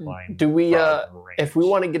mystery at the blind. Do we, range. if we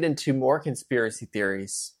want to get into more conspiracy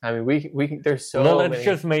theories, I mean, we can, there's so well, many. let's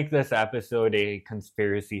just make this episode a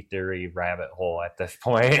conspiracy theory rabbit hole at this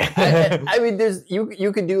point. I mean, there's,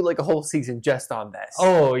 you could do like a whole season just on this.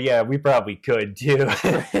 Oh, yeah, we probably could too.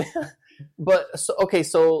 But, okay,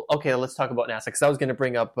 let's talk about NASA, because I was going to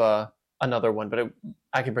bring up another one, but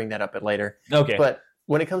I can bring that up later. Okay. But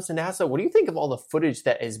when it comes to NASA, what do you think of all the footage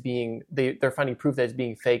that is being, they're finding proof that is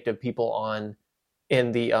being faked of people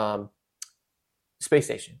in the space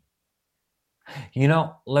station? You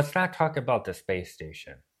know, let's not talk about the space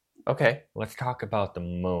station. Okay. Let's talk about the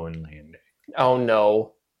moon landing. Oh,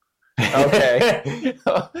 no. Okay.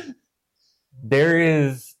 There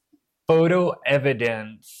is photo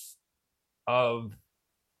evidence of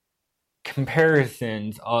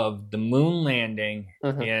comparisons of the moon landing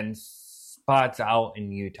in spots out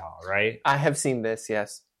in Utah, right? I have seen this,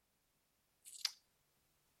 yes.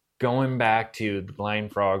 Going back to the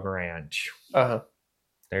Blind Frog Ranch, Uh-huh.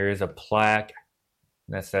 there is a plaque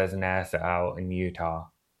that says NASA out in Utah.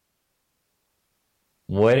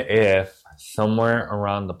 What if somewhere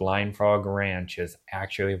around the Blind Frog Ranch is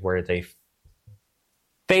actually where they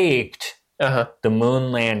faked the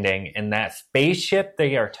moon landing, and that spaceship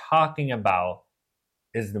they are talking about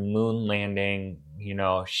is the moon landing,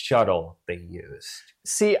 shuttle they used?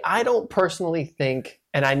 See, I don't personally think,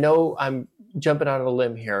 and I know I'm jumping out of a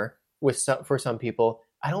limb here for some people,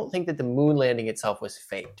 I don't think that the moon landing itself was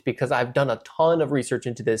faked, because I've done a ton of research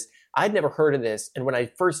into this. I'd never heard of this, and when I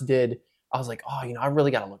first did, I was like, oh, I really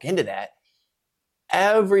got to look into that.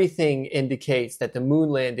 Everything indicates that the moon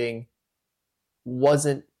landing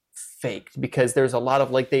wasn't faked, because there's a lot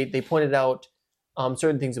of, like, they pointed out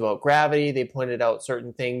certain things about gravity. They pointed out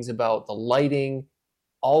certain things about the lighting,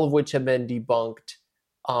 all of which have been debunked.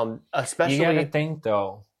 Especially, you gotta think,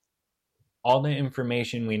 though, all the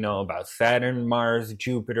information we know about Saturn, Mars,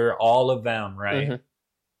 Jupiter, all of them, right? Mm-hmm.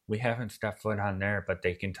 We haven't stepped foot on there, but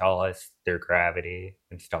they can tell us their gravity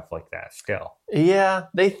and stuff like that still. Yeah,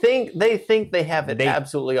 they think they have it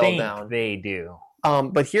absolutely all down. They do.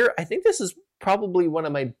 But here, I think this is probably one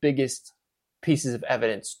of my biggest pieces of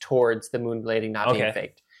evidence towards the moon landing not being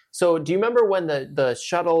faked. So do you remember when the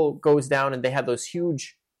shuttle goes down and they had those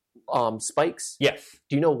huge spikes? Yes.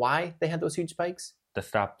 Do you know why they had those huge spikes? To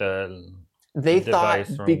stop the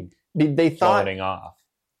device from floating off.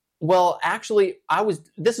 Well, actually,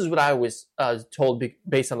 this is what I was told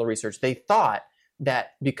based on the research. They thought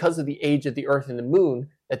that because of the age of the Earth and the moon,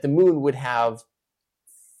 that the moon would have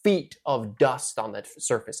feet of dust on the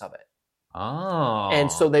surface of it. Oh. And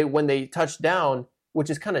so when they touched down, which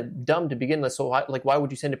is kind of dumb to begin with, so why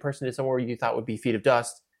would you send a person to somewhere you thought would be feet of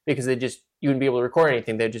dust? Because you wouldn't be able to record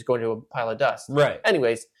anything. They'd just go into a pile of dust. Right.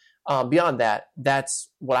 Anyways, beyond that, that's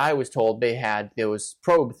what I was told. They had those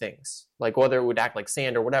probe things, like whether it would act like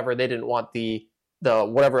sand or whatever. They didn't want the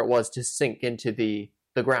whatever it was to sink into the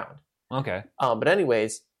ground. Okay. But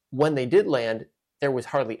anyways, when they did land, there was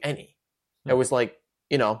hardly any. There was a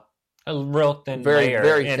real thin layer,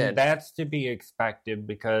 very thin. And that's to be expected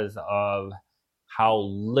because of how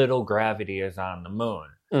little gravity is on the moon.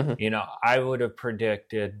 Mm-hmm. I would have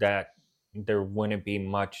predicted that there wouldn't be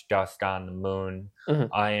much dust on the moon.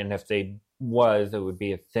 Mm-hmm. And if it would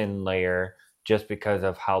be a thin layer just because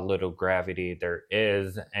of how little gravity there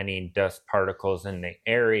is. Any dust particles in the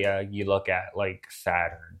area, you look at like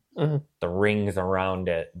Saturn, the rings around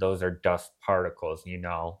it, those are dust particles, You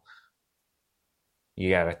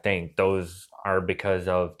got to think those are because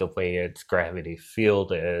of the way its gravity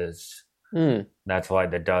field is. That's why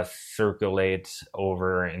the dust circulates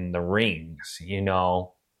over in the rings,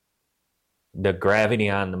 The gravity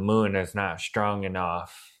on the moon is not strong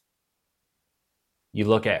enough. You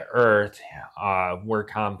look at Earth, we're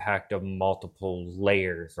compact of multiple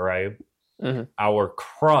layers, right? Mm-hmm. Our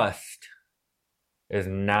crust is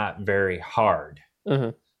not very hard,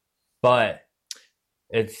 but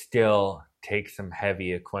it still takes some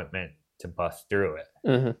heavy equipment to bust through it.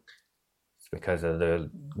 It's because of the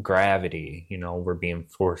gravity, we're being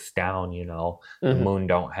forced down, The moon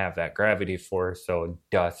don't have that gravity force, so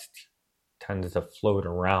dust tends to float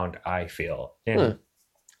around, I feel.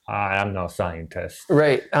 I'm no scientist.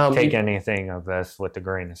 Right. Take anything of this with a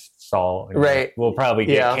grain of salt. Right. We'll probably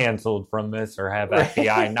get canceled from this or have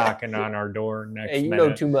FBI knocking on our door next minute. You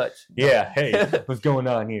know too much. Yeah. Hey, what's going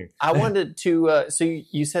on here? I wanted to, so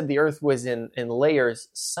you said the Earth was in layers.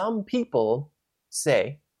 Some people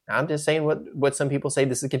say, I'm just saying what some people say.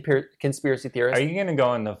 This is conspiracy theorist. Are you going to go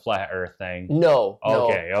on the flat Earth thing? No.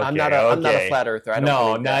 Okay. I'm not a flat earther. I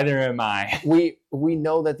don't neither am I. We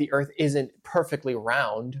know that the Earth isn't perfectly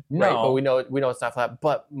round, right? But we know it's not flat.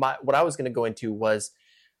 But what I was going to go into was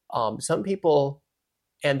some people,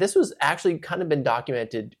 and this was actually kind of been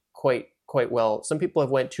documented quite well. Some people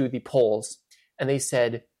have went to the poles and they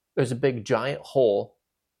said there's a big giant hole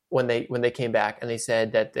when they came back, and they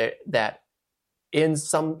said that in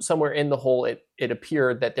somewhere in the hole it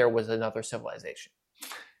appeared that there was another civilization.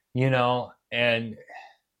 And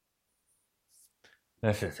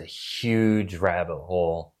this is a huge rabbit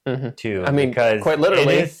hole too. I mean, because quite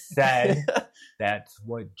literally, it is said that's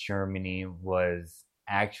what Germany was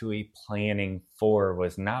actually planning for,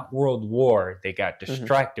 was not World War. They got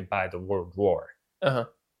distracted by the World War.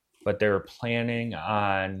 But they were planning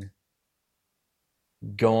on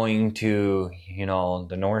going to,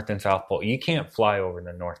 the North and South Pole. You can't fly over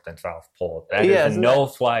the North and South Pole. That is a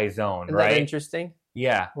no-fly zone, isn't right? That interesting?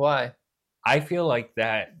 Yeah. Why? I feel like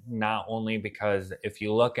that not only because if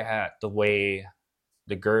you look at the way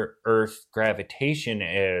the Earth's gravitation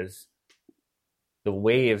is, the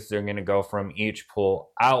waves are going to go from each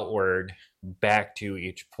pole outward back to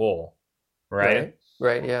each pole, right?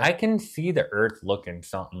 Right, yeah. I can see the Earth looking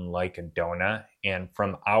something like a donut, and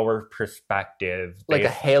from our perspective... Like a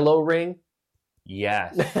halo ring?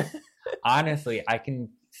 Yes. Honestly, I can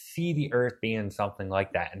see the Earth being something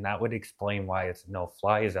like that, and that would explain why it's a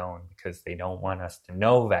no-fly zone, because they don't want us to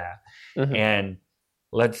know that. And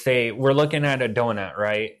let's say we're looking at a donut,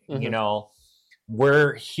 right?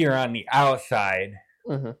 We're here on the outside.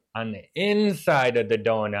 On the inside of the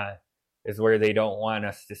donut is where they don't want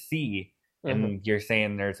us to see. And you're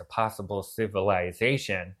saying there's a possible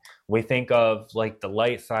civilization. We think of like the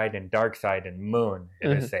light side and dark side and moon. It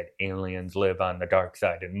is said aliens live on the dark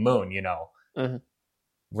side and moon,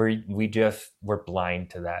 We're blind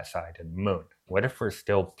to that side of the moon. What if we're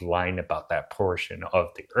still blind about that portion of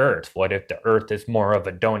the Earth? What if the Earth is more of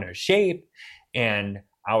a donut shape and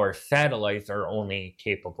our satellites are only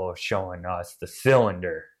capable of showing us the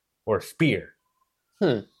cylinder or sphere?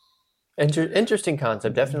 Interesting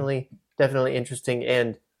concept. Definitely interesting.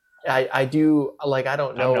 And I do, like, I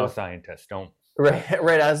don't know. I'm no scientist. Don't. Right.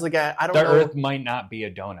 I was like, I don't know. The Earth might not be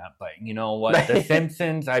a donut, but you know what? The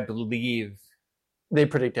Simpsons, I believe. They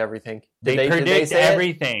predict everything. They predict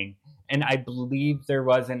everything. And I believe there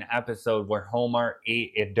was an episode where Homer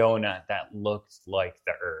ate a donut that looked like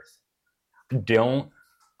the Earth. Don't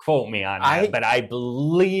quote me on that, but I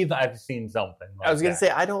believe I've seen something like that. I was going to say,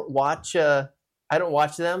 I don't watch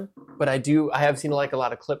them, but I have seen like a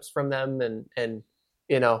lot of clips from them, and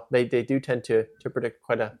they do tend to predict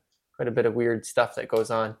quite a bit of weird stuff that goes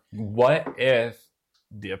on. What if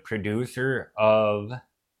the producer of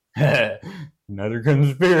another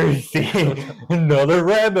conspiracy, another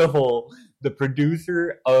rabbit hole, the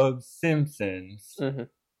producer of Simpsons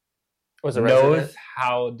knows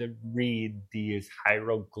how to read these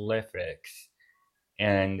hieroglyphics,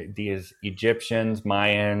 and these Egyptians,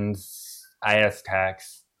 Mayans,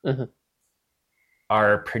 Aztecs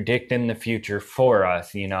are predicting the future for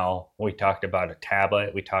us. We talked about a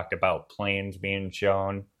tablet. We talked about planes being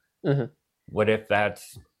shown. What if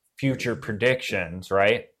that's future predictions,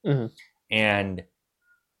 right? And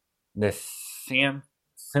the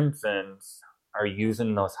Simpsons are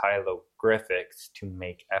using those hieroglyphics to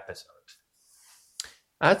make episodes.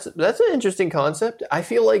 That's an interesting concept. I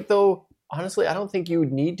feel like, though, honestly, I don't think you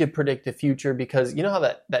would need to predict the future, because you know how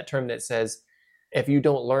that term that says, if you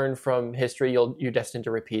don't learn from history, you're destined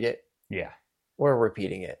to repeat it? Yeah. We're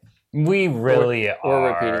repeating it. We really are.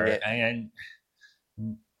 We're repeating it. And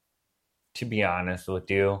to be honest with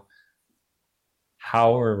you,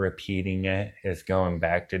 how we're repeating it is going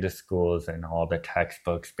back to the schools and all the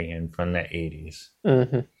textbooks being from the 80s.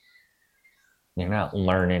 You're not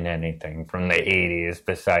learning anything from the 80s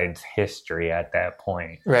besides history at that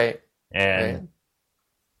point. Right. And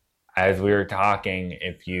as we were talking,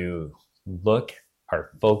 if you look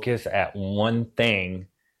or focus at one thing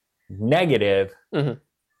negative, you're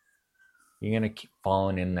going to keep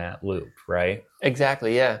falling in that loop, right?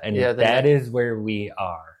 Exactly, yeah. And that is where we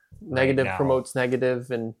are. Negative right now, promotes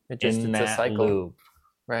negative, and it's a cycle. Loop.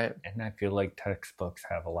 Right. And I feel like textbooks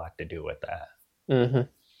have a lot to do with that.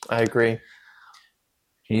 I agree.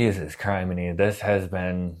 Jesus criminy, this has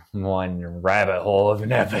been one rabbit hole of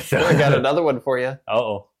an episode. I got another one for you.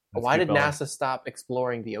 Uh-oh. Why did NASA stop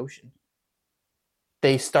exploring the ocean?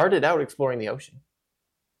 They started out exploring the ocean.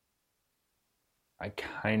 I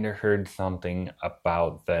kind of heard something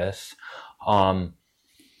about this.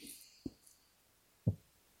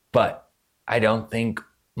 But I don't think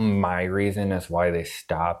my reason is why they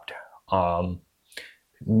stopped. I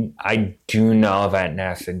do know that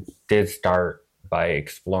NASA did start by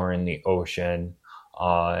exploring the ocean,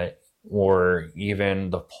 or even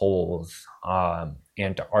the poles.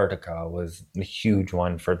 Antarctica was a huge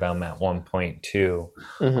one for them at one point too.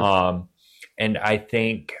 Mm-hmm. And I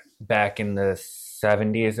think back in the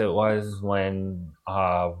 70s it was when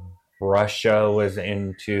Russia was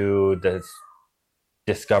into this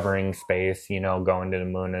discovering space, going to the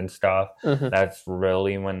moon and stuff. Mm-hmm. That's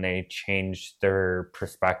really when they changed their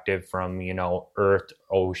perspective from, Earth,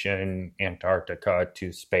 ocean, Antarctica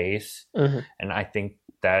to space. Mm-hmm. And I think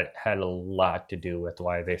that had a lot to do with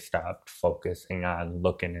why they stopped focusing on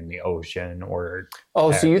looking in the ocean or.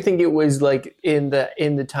 So you think it was like in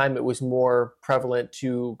the time it was more prevalent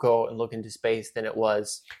to go and look into space than it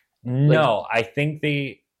was? No, I think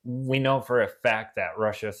we know for a fact that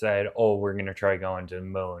Russia said, "Oh, we're going to try going to the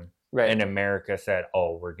moon," right? And America said,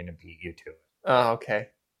 "Oh, we're going to beat you to it." Oh, okay.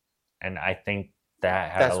 And I think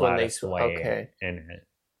that had a lot of sway in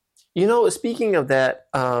it. Speaking of that,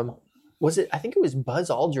 was it? I think it was Buzz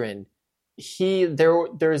Aldrin.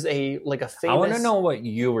 There's a famous. I want to know what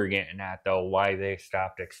you were getting at though. Why they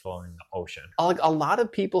stopped exploring the ocean? A lot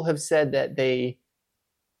of people have said that they,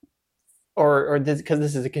 or this, because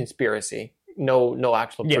this is a conspiracy. No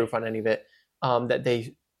actual proof on any of it. That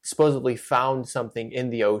they supposedly found something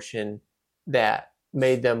in the ocean that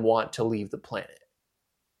made them want to leave the planet.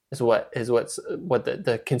 Is what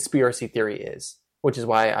the conspiracy theory is, which is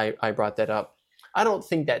why I brought that up. I don't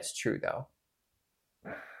think that's true though.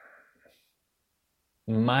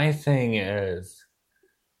 My thing is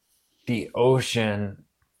the ocean.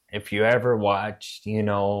 If you ever watched,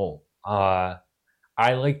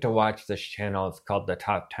 I like to watch this channel. It's called the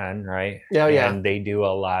Top 10, right? Yeah. And they do a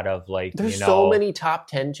lot of There's so many Top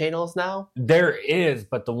 10 channels now. There is,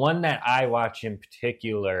 but the one that I watch in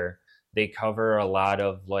particular, they cover a lot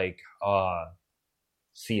of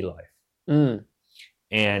sea life. Mm.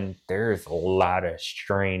 And there's a lot of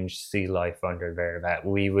strange sea life under there that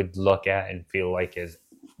we would look at and feel like is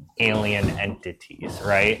alien entities,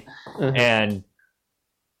 right? Mm-hmm. And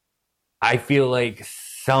I feel like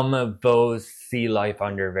some of those sea life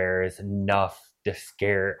under there is enough to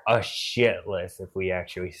scare us shitless if we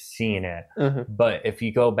actually seen it. Mm-hmm. But if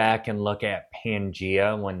you go back and look at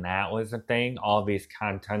Pangea, when that was a thing, all these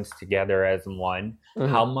contents together as one,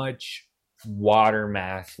 mm-hmm. how much water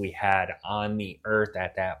mass we had on the earth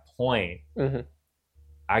at that point, mm-hmm.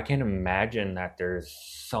 I can imagine that there's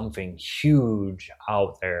something huge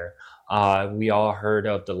out there. We all heard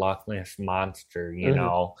of the Loch Ness Monster,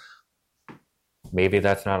 mm-hmm. Maybe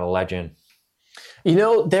that's not a legend.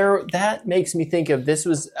 That makes me think of, this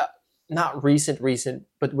was not recent,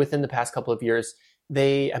 but within the past couple of years,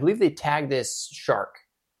 I believe they tagged this shark.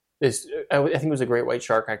 I think it was a great white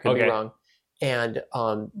shark. I could be wrong. And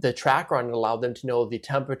the tracker on it allowed them to know the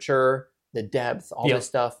temperature, the depth, all this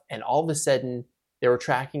stuff. And all of a sudden, they were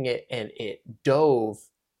tracking it, and it dove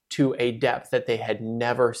to a depth that they had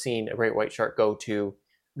never seen a great white shark go to.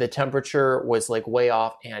 The temperature was way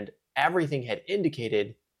off, and everything had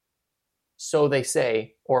indicated, so they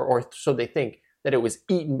say, or so they think, that it was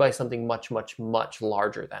eaten by something much, much, much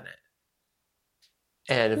larger than it.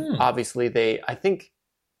 And obviously I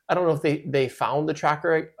don't know if they found the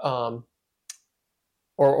tracker,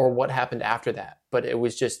 or what happened after that. But it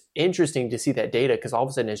was just interesting to see that data, because all of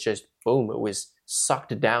a sudden it's just, boom, it was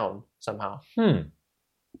sucked down somehow.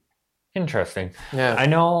 Interesting. Yeah. I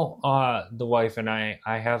know the wife and I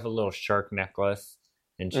have a little shark necklace,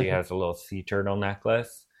 and she has a little sea turtle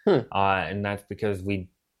necklace. And that's because we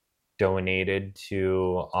donated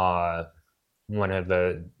to one of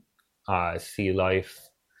the sea life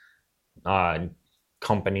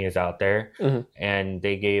companies out there, and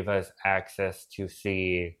they gave us access to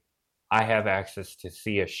see. I have access to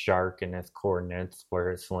see a shark and its coordinates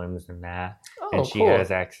where it swims and that, and she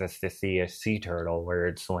has access to see a sea turtle where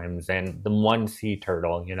it swims. And the one sea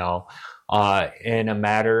turtle, in a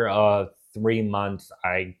matter of 3 months,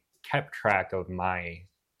 I kept track of my.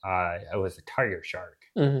 It was a tiger shark,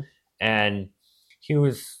 and he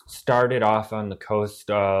was started off on the coast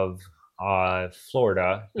of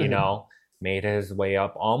Florida, made his way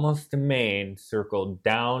up almost to Maine, circled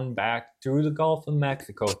down back through the Gulf of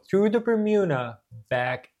Mexico, through the Bermuda,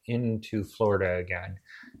 back into Florida again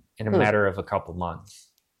in a matter of a couple months.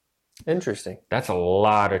 Interesting. That's a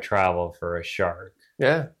lot of travel for a shark.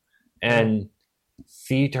 Yeah. And her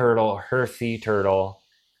sea turtle,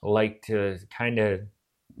 like to kind of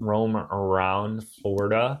roam around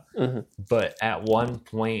Florida, but at one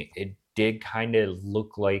point it did kind of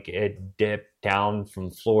look like it dipped down from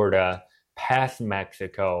Florida past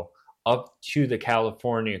Mexico up to the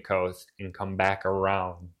California coast and come back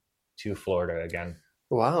around to Florida again.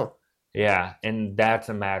 Wow. Yeah, and that's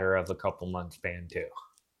a matter of a couple months span too.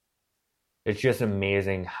 It's just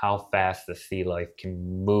amazing how fast the sea life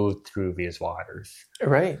can move through these waters.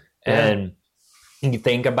 Right. And you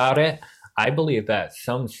think about it, I believe that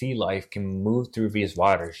some sea life can move through these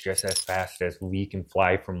waters just as fast as we can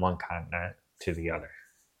fly from one continent to the other.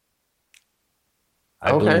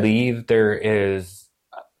 I believe there is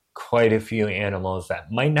quite a few animals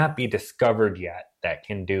that might not be discovered yet that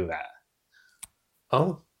can do that.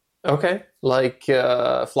 Oh, okay. Like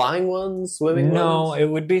flying ones, swimming ones? No, it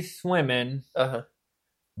would be swimming. Uh-huh.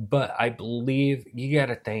 But I believe you got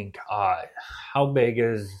to think, how big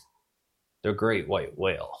is the great white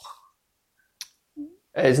whale?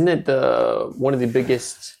 Isn't it one of the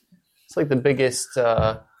biggest? It's like the biggest,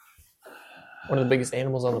 one of the biggest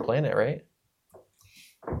animals on the planet, right?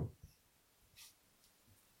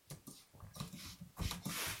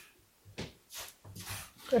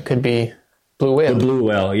 It could be blue whale. The blue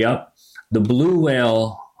whale, yep. The blue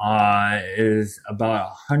whale is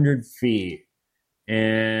about 100 feet,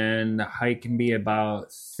 and the height can be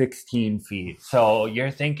about 16 feet. So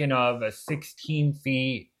you're thinking of a 16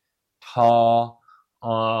 feet tall,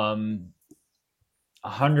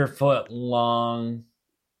 100-foot long,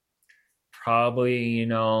 probably,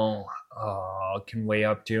 can weigh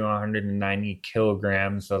up to 190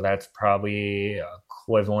 kilograms. So that's probably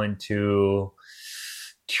equivalent to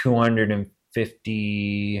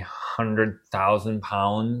 100,000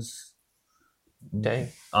 pounds. Dang.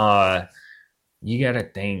 You got to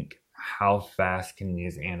think, how fast can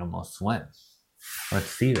these animals swim? Let's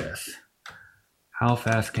see this. How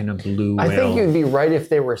fast can a blue whale? I think you'd be right if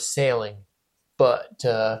they were sailing, but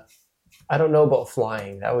I don't know about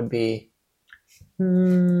flying. That would be...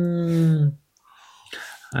 I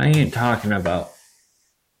ain't talking about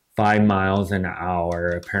 5 miles an hour,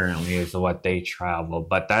 apparently, is what they travel.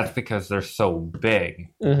 But that's because they're so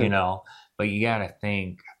big, But you got to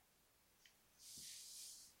think,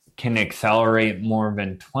 can accelerate more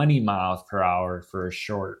than 20 miles per hour for a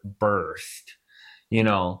short burst.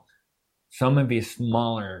 Some of these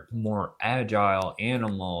smaller, more agile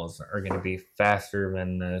animals are going to be faster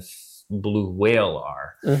than this blue whale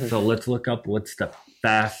are. Mm-hmm. So let's look up what's the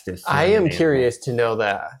fastest. I am curious to know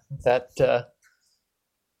that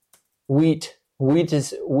wheat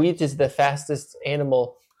is the fastest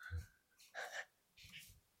animal.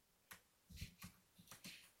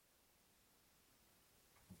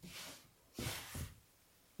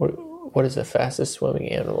 What is the fastest swimming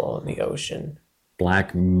animal in the ocean?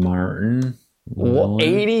 Black martin.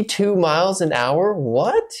 82 miles an hour?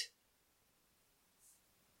 What?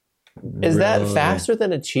 Is that faster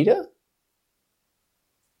than a cheetah?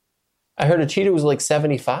 I heard a cheetah was like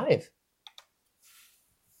 75.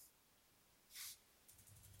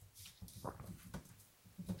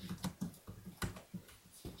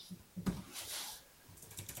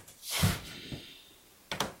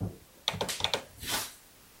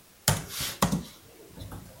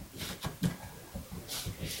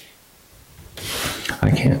 I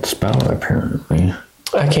can't spell it, apparently.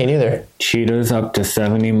 I can't either. Cheetahs up to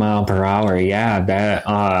 70 mile per hour. Yeah, that...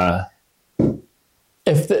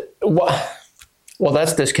 Well,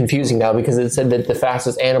 that's just confusing now because it said that the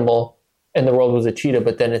fastest animal in the world was a cheetah,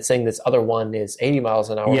 but then it's saying this other one is 80 miles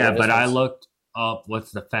an hour. Yeah, but I looked up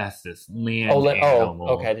what's the fastest land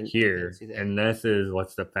animal here, and this is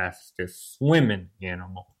what's the fastest swimming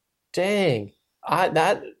animal. Dang,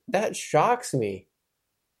 that shocks me.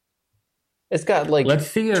 It's got like let's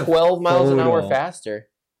see 12 miles an hour faster.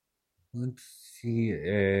 Let's see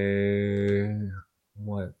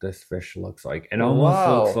what this fish looks like. It almost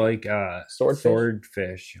looks like a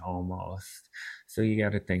swordfish almost. So you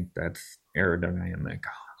got to think that's aerodynamic.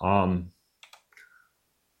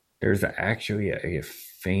 There's actually a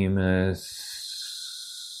famous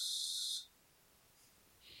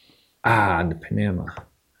the Panama.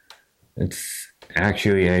 It's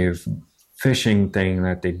actually a fishing thing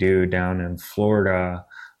that they do down in Florida.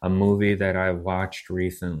 A movie that I watched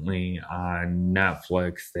recently on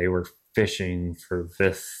Netflix. They were fishing for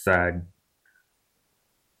this said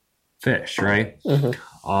fish, right?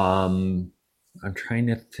 Mm-hmm. I'm trying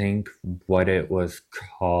to think what it was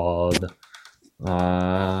called.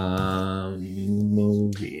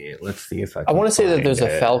 Movie. Let's see if I want to say that there's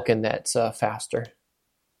a falcon that's faster.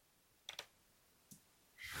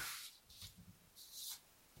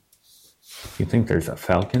 You think there's a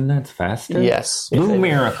falcon that's faster? Yes. Blue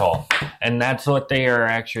Miracle. And that's what they are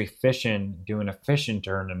actually doing a fishing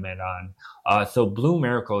tournament on. So Blue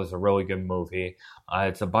Miracle is a really good movie.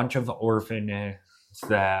 It's a bunch of orphan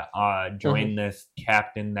that joined this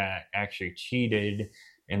captain that actually cheated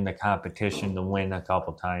in the competition to win a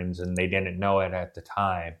couple times, and they didn't know it at the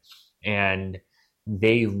time. And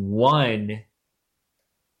they won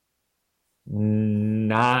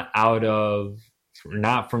not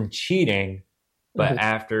from cheating, but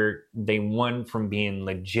after they won from being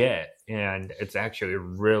legit. And it's actually a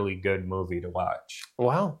really good movie to watch.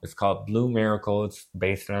 Wow. It's called Blue Miracle. It's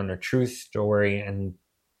based on a true story, and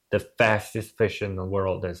the fastest fish in the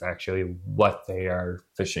world is actually what they are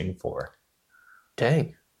fishing for.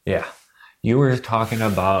 Dang. Yeah. You were talking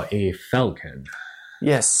about a falcon.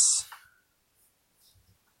 Yes.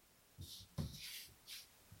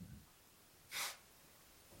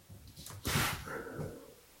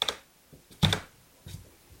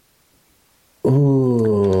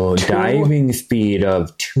 Ooh, diving speed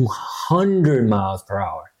of 200 miles per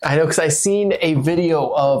hour. I know, because I seen a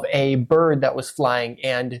video of a bird that was flying,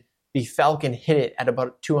 and the falcon hit it at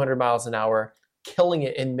about 200 miles an hour, killing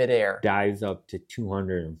it in midair. Dives up to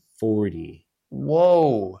 240.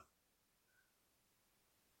 Whoa.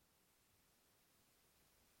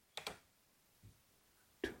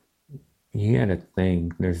 You gotta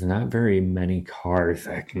think, there's not very many cars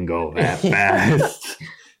that can go that fast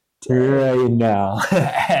right now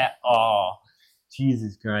at all.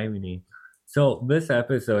 Jesus criminy. So this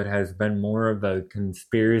episode has been more of a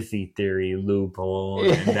conspiracy theory loophole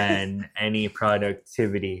than any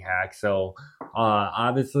productivity hack. So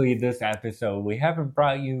obviously this episode, we haven't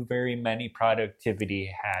brought you very many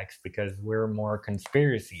productivity hacks because we're more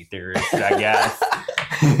conspiracy theorists, I guess.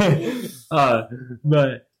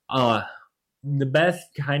 But the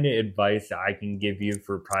best kind of advice I can give you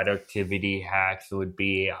for productivity hacks would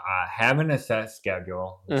be having a set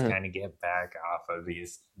schedule. Let's kind of get back off of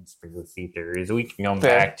these conspiracy theories. We can come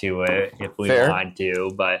back to it if we want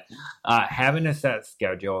to, but having a set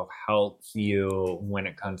schedule helps you when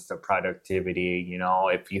it comes to productivity. You know,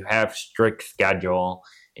 if you have strict schedule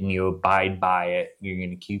and you abide by it, you're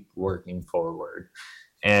going to keep working forward.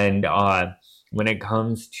 And when it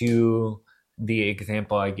comes to the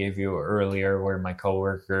example I gave you earlier where my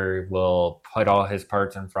coworker will put all his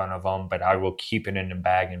parts in front of him, but I will keep it in a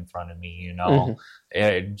bag in front of me, you know,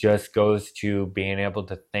 it just goes to being able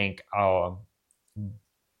to think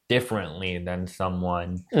differently than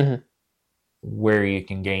someone where you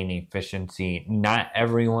can gain efficiency. Not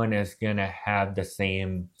everyone is going to have the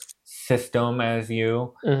same system as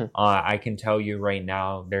you. I can tell you right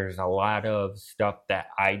now, there's a lot of stuff that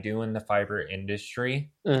I do in the fiber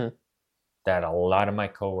industry that a lot of my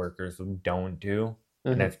coworkers don't do,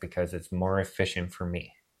 and that's because it's more efficient for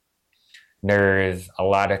me. There is a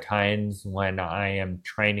lot of times when I am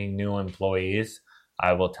training new employees,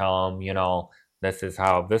 I will tell them, you know, this is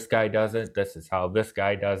how this guy does it, this is how this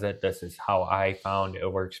guy does it, this is how I found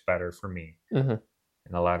it works better for me. And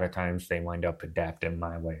a lot of times they wind up adapting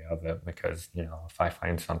my way of it because, you know, if I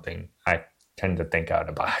find something, I tend to think out of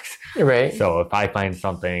the box. Right. So if I find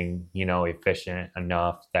something, you know, efficient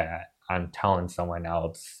enough that I'm telling someone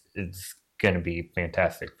else, it's going to be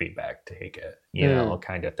fantastic feedback to take it, you know,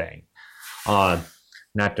 kind of thing.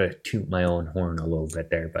 Not to toot my own horn a little bit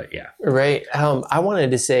there, but yeah. Right. I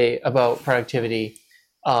wanted to say about productivity,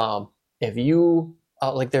 if you,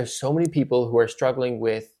 there's so many people who are struggling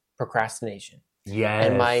with procrastination. Yes.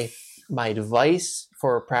 And my advice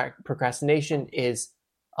for procrastination is,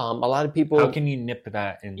 a lot of people. How can you nip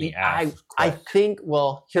that in the ass? I think.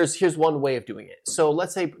 Well, here's one way of doing it. So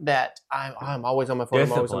let's say that I'm always on my phone.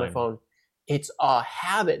 I'm always on my phone. It's a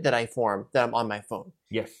habit that I form that I'm on my phone.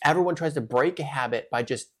 Yes. Everyone tries to break a habit by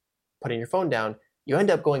just putting your phone down. You end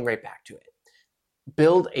up going right back to it.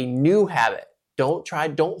 Build a new habit.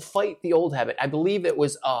 Don't fight the old habit. I believe it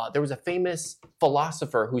was there was a famous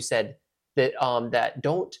philosopher who said that that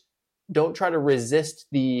don't try to resist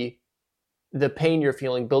the pain you're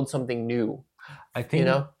feeling, build something new. I think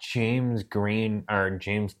James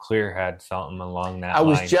Clear had something along that line. I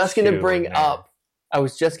was just going to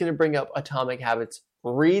bring up Atomic Habits.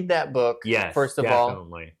 Read that book, first of all.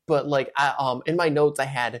 But in my notes, I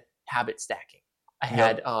had habit stacking. I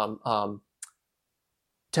had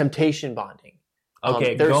temptation bonding.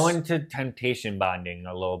 Okay, go into temptation bonding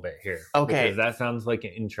a little bit here. Okay. Because that sounds like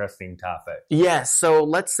an interesting topic. Yes. So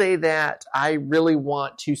let's say that I really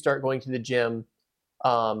want to start going to the gym.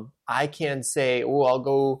 I can say,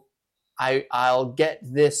 I'll get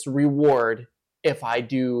this reward if I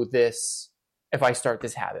do this, if I start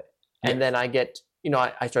this habit. And then I get,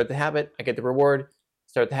 I start the habit, I get the reward,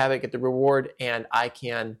 start the habit, get the reward, and I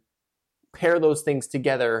can pair those things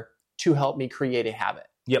together to help me create a habit.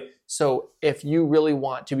 Yep. So if you really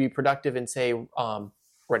want to be productive and say,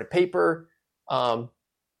 write a paper,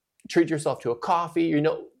 treat yourself to a coffee,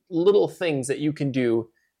 little things that you can do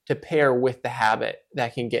to pair with the habit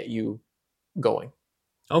that can get you going.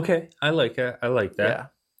 Okay, I like it. I like that. Yeah.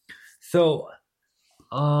 So,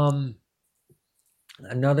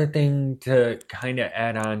 another thing to kind of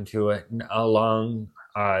add on to it, along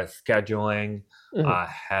scheduling,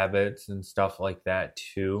 habits and stuff like that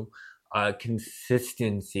too.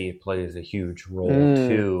 Consistency plays a huge role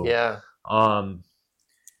too. Yeah.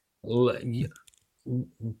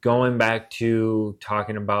 Going back to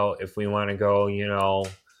talking about if we want to go,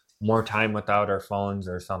 more time without our phones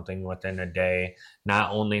or something within a day,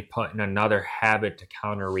 not only putting another habit to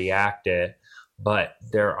counteract it, but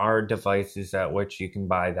there are devices at which you can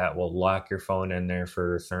buy that will lock your phone in there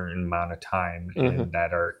for a certain amount of time and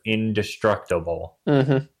that are indestructible.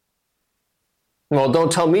 Mm-hmm. Well,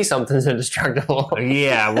 don't tell me something's indestructible.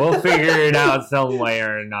 Yeah, we'll figure it out some way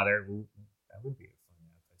or another. That would be a fun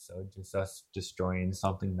episode, just us destroying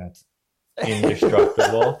something that's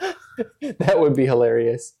indestructible. That would be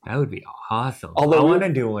hilarious. That would be awesome. Although I want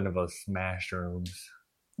to do one of those smash rooms.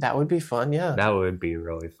 That would be fun, yeah. That would be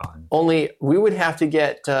really fun. Only we would have to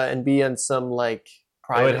get and be on some like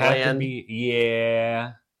private land.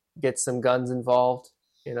 Get some guns involved,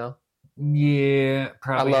 Yeah,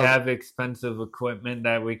 probably have expensive equipment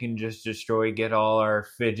that we can just destroy, get all our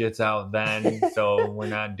fidgets out then, so we're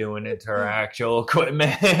not doing it to our actual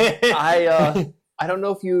equipment. I don't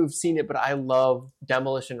know if you've seen it, but I love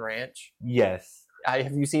Demolition Ranch. Yes.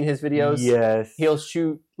 Have you seen his videos? Yes. He'll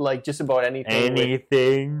shoot like just about anything.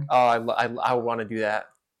 Anything. I want to do that.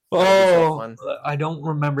 Oh, so I don't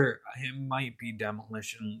remember. It might be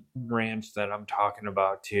Demolition Ranch that I'm talking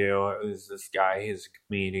about too. It was this guy, he's a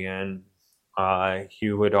comedian.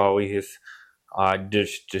 He would always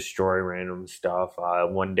just destroy random stuff.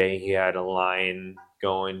 One day he had a line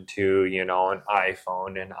going to, an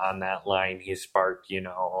iPhone, and on that line he sparked,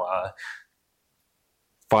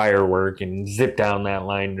 firework and zip down that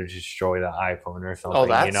line to destroy the iPhone or something.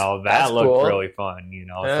 That looked cool. Really fun,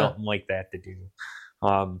 something like that to do.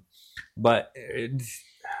 But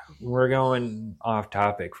we're going off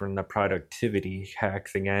topic from the productivity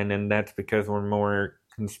hacks again, and that's because we're more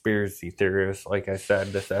conspiracy theorists. Like I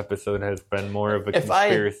said, this episode has been more of a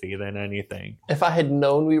conspiracy than anything. If I had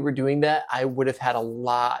known we were doing that, I would have had a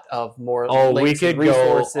lot of more we could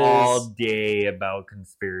resources. Go all day about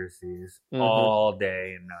conspiracies, all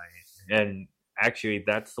day and night. And actually,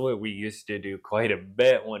 that's what we used to do quite a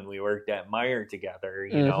bit when we worked at Meyer together.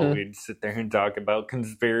 We'd sit there and talk about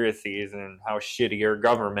conspiracies and how shitty our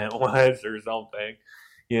government was or something,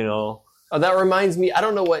 Oh, that reminds me, I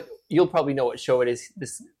don't know you'll probably know what show it is.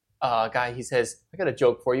 This guy, he says, I got a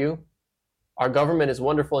joke for you. Our government is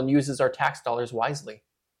wonderful and uses our tax dollars wisely.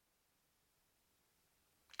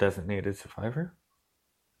 Designated Survivor?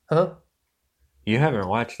 Huh? You haven't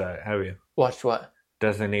watched that, have you? Watched what?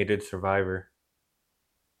 Designated Survivor.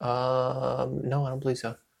 No, I don't believe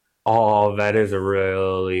so. Oh, that is a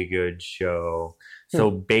really good show. So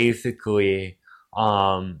basically,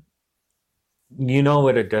 you know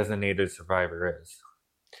what a designated survivor is?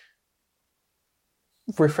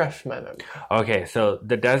 Refresh my memory. Okay, so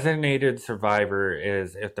the designated survivor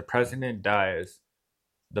is if the president dies,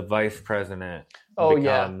 the vice president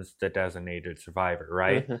becomes the designated survivor,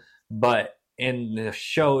 right? Mm-hmm. But in the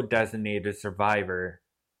show Designated Survivor,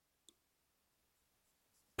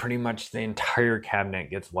 pretty much the entire cabinet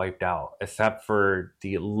gets wiped out, except for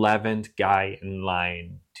the 11th guy in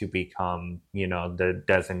line to become, the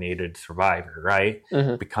designated survivor, right?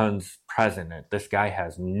 Mm-hmm. Becomes president. This guy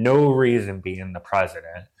has no reason being the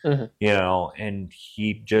president, and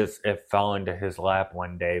it fell into his lap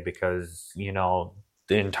one day because,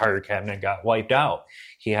 the entire cabinet got wiped out.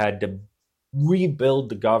 He had to rebuild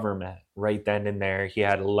the government right then and there. He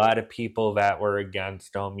had a lot of people that were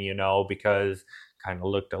against him, because kind of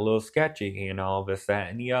looked a little sketchy, this,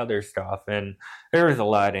 that, and the other stuff. And there was a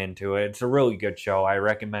lot into it. It's a really good show. I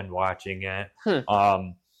recommend watching it.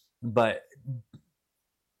 But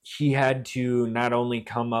he had to not only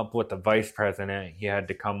come up with the vice president, he had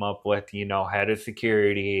to come up with, head of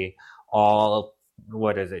security, all,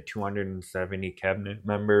 270 cabinet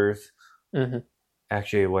members. Mm-hmm.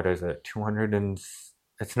 Actually, what is it?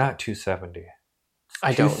 It's not 270.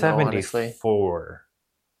 I don't know, honestly. 274.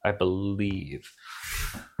 I believe.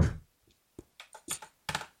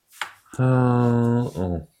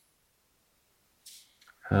 How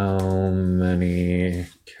many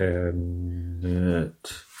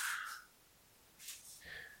cabinet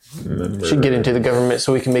members? Should get into the government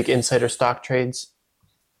so we can make insider stock trades.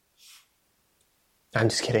 I'm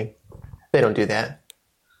just kidding. They don't do that.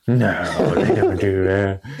 No, they don't do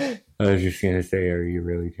that. I was just gonna say, are you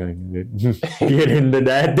really trying to get into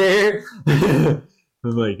that there? I'm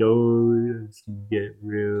like, oh, it's gonna get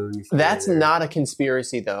really scary. That's not a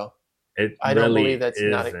conspiracy, though. I don't believe that's isn't.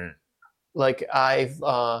 Not like I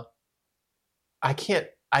can't.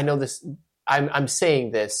 I know this. I'm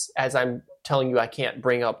saying this as I'm telling you. I can't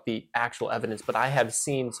bring up the actual evidence, but I have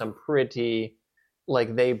seen some pretty,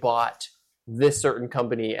 like, they bought this certain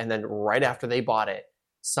company, and then right after they bought it,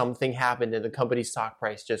 something happened and the company's stock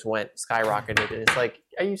price just skyrocketed. And it's like,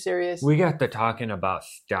 are you serious? We got to talking about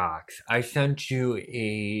stocks. I sent you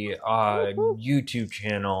a YouTube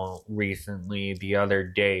channel recently the other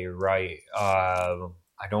day, right?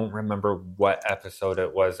 I don't remember what episode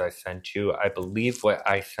it was I sent you. I believe what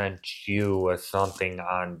I sent you was something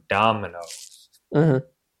on dominoes.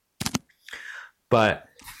 But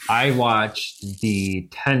I watched the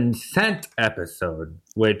 10-cent episode,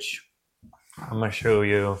 which I'm going to show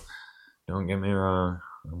you. Don't get me wrong.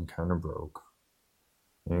 I'm kind of broke.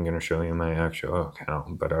 I'm going to show you my actual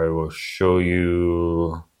account, but I will show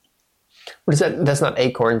you. What is that? That's not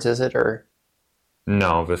Acorns, is it? Or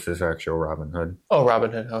no, this is actual Robinhood. Oh,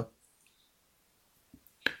 Robinhood, huh?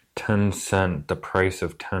 10 cent, the price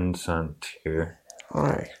of 10 cent here. All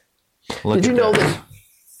right. Did you know this?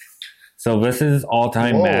 So this is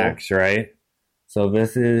all-time max, right? So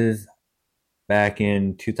this is back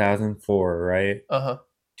in 2004, right?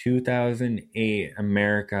 2008,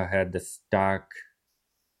 America had the stock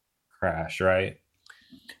crash, right?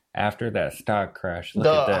 After that stock crash, look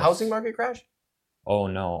at this. The housing market crash? Oh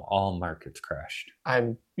no, all markets crashed.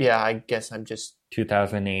 I guess I'm just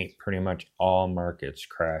 2008, pretty much all markets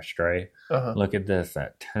crashed, right? Look at this,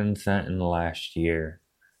 at 10 cent in the last year,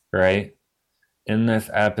 right? In this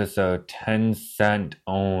episode, 10 cent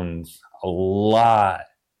owns a lot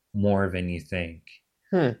more than you think.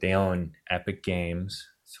 They own Epic Games,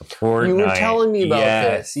 so Fortnite. You were telling me about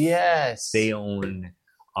this. Yes. They own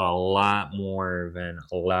a lot more than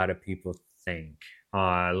a lot of people think.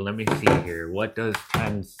 Let me see here. What does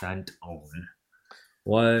 10 cent own?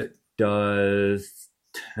 What does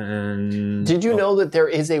 10... Did you know that there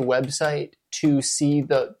is a website to see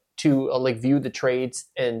view the trades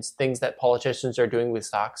and things that politicians are doing with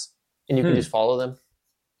stocks, and you can just follow them?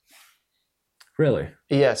 Really?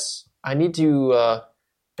 Yes. I need to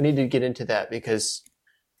get into that because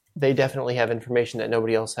they definitely have information that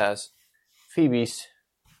nobody else has. Phoebe's.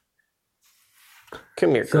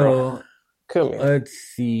 Come here, girl. Come here. Let's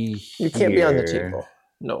see here. You can't be on the table.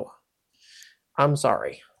 No. I'm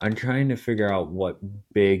sorry. I'm trying to figure out what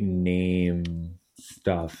big name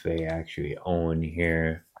stuff they actually own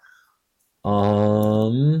here.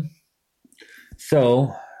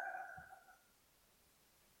 So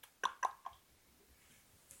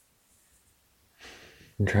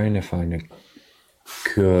I'm trying to find a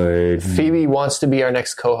good... Phoebe wants to be our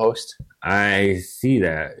next co-host. I see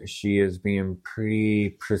that. She is being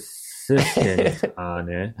pretty persistent on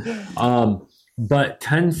it. But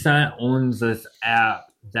 10 Cent owns this app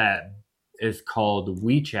that is called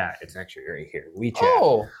WeChat. It's actually right here. WeChat.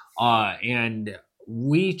 Oh. And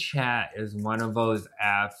WeChat is one of those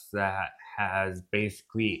apps that has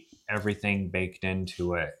basically everything baked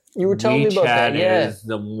into it. You were telling me about that, yeah. WeChat is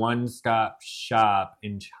the one-stop shop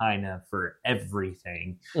in China for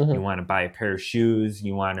everything. You want to buy a pair of shoes,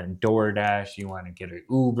 you want to DoorDash, you want to get an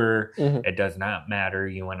Uber. It does not matter.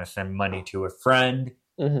 You want to send money to a friend.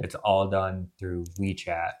 It's all done through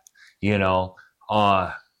WeChat,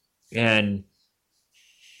 and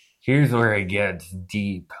here's where it gets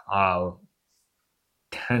deep.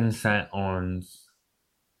 10 Cent owns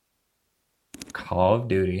Call of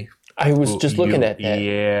Duty. I was just looking at that.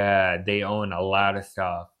 Yeah, they own a lot of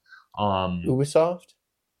stuff. Ubisoft,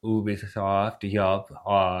 yup.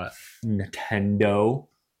 Nintendo.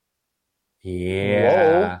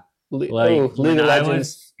 Yeah. League of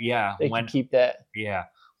Legends. They can keep that. Yeah.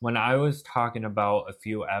 When I was talking about a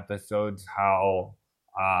few episodes how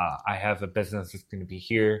I have a business that's going to be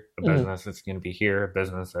here, a business that's going to be here, a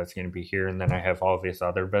business that's going to be here, and then I have all these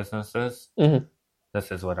other businesses. This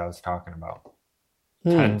is what I was talking about.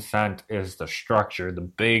 10 Cent is the structure, the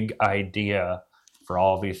big idea for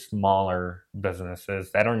all these smaller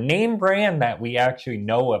businesses that are name brand that we actually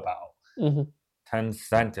know about. 10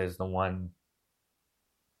 Cent is the one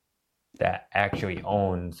that actually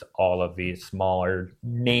owns all of these smaller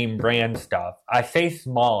name brand stuff. I say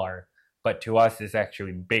smaller, but to us it's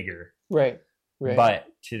actually bigger. Right. But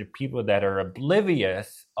to the people that are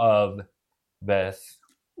oblivious of this,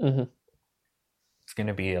 it's going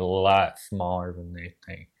to be a lot smaller than they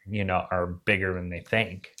think, or bigger than they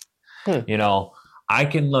think. I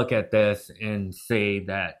can look at this and say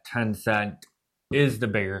that 10 Cent is the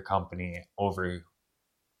bigger company over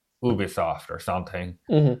Ubisoft or something.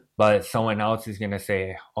 Mm-hmm. But someone else is going to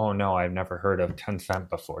say, oh no, I've never heard of Tencent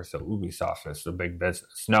before, so Ubisoft is the big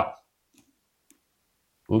business. No.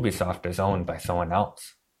 Ubisoft is owned by someone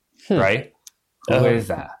else, right? Who is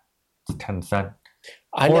that? It's Tencent.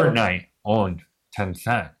 Fortnite owned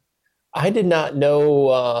Tencent. I did not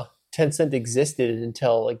know Tencent existed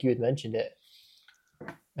until like you had mentioned it.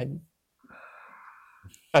 I'm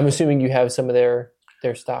assuming you have some of their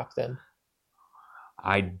stock then.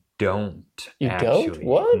 I don't. You don't?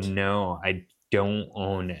 What? No, I don't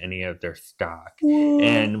own any of their stock.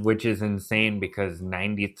 And which is insane because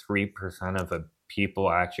 93% of the people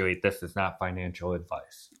actually, this is not financial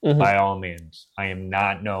advice. By all means. I am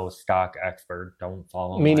not no stock expert. Don't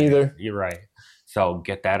follow me neither. You're right. So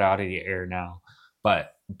get that out of the air now.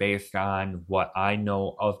 But based on what I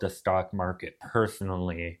know of the stock market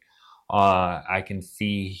personally, I can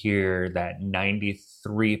see here that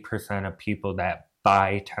 93% of people that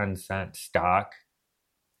buy 10-cent stock,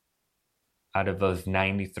 out of those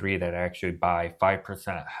 93 that actually buy,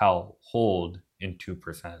 5% hold and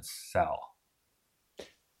 2% sell.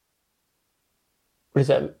 What does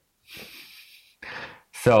that mean?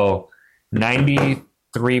 So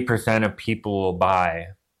 93% of people will buy.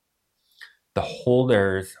 The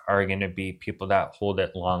holders are going to be people that hold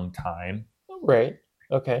it long time. Right.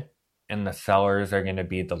 Okay. And the sellers are going to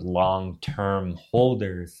be the long-term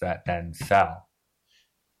holders that then sell.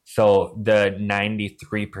 So the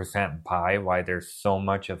 93% buy, why there's so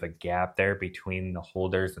much of a gap there between the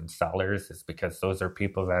holders and sellers, is because those are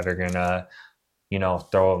people that are going to,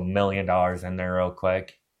 throw $1 million in there real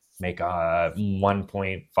quick, make a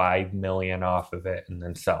 1.5 million off of it, and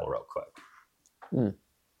then sell real quick.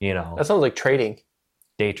 That sounds like trading.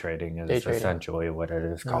 Day trading is essentially what it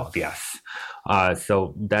is called. Yes.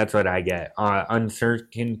 So that's what I get.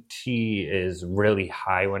 Uncertainty is really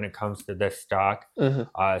high when it comes to this stock,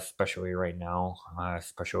 especially right now,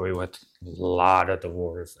 especially with a lot of the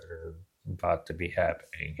wars that are about to be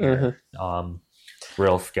happening here.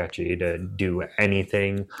 Real sketchy to do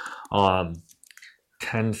anything.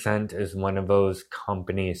 Tencent is one of those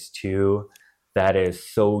companies too that is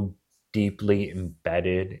so deeply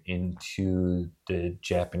embedded into the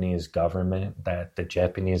Japanese government that the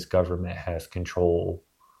Japanese government has control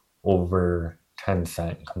over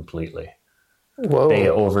Tencent completely. Whoa. They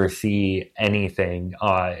oversee anything.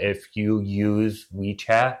 If you use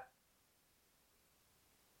WeChat,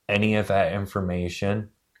 any of that information,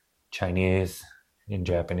 Chinese and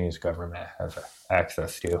Japanese government has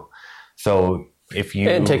access to. So if you...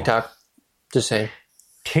 And TikTok, just saying.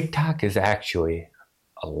 TikTok is actually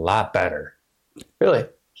a lot better. Really?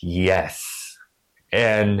 Yes.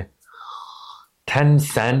 And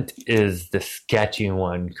Tencent is the sketchy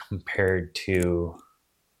one compared to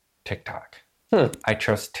TikTok. I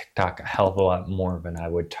trust TikTok a hell of a lot more than I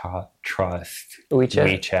would trust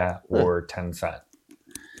WeChat or Tencent.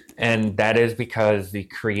 And that is because the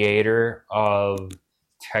creator of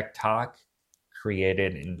TikTok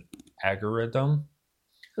created an algorithm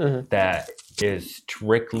that is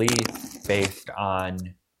strictly based on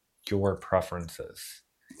your preferences.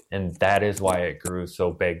 And that is why it grew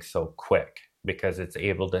so big so quick, because it's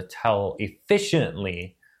able to tell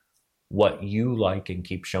efficiently what you like and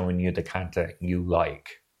keep showing you the content you like,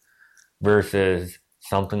 versus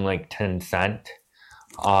something like Tencent,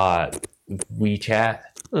 WeChat,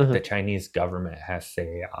 the Chinese government has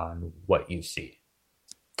say on what you see.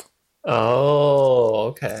 Oh,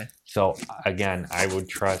 okay. So again, I would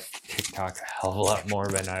trust TikTok a hell of a lot more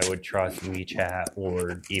than I would trust WeChat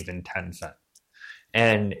or even Tencent.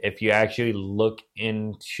 And if you actually look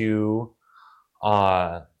into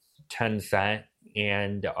Tencent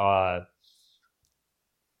and I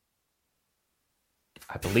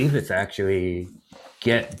believe it's actually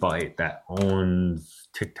GetByte that owns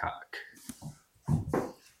TikTok.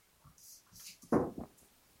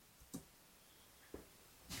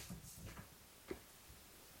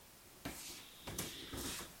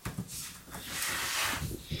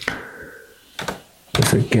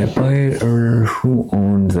 Is it GetByte or who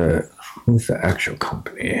owns it? Who's the actual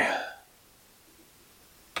company?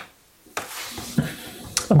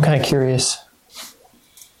 I'm kind of curious.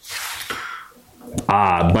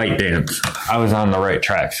 ByteDance. I was on the right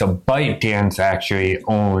track. So ByteDance actually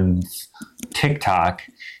owns TikTok,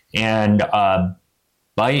 and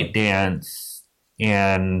ByteDance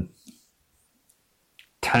and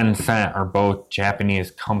Tencent are both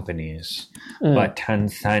Japanese companies, but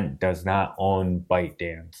Tencent does not own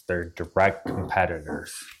ByteDance. They're direct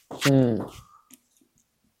competitors.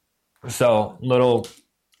 So, little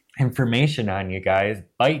information on you guys.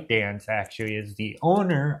 ByteDance actually is the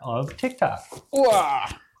owner of TikTok. Wow.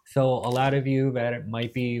 So a lot of you that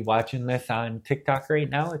might be watching this on TikTok right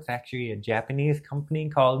now, it's actually a Japanese company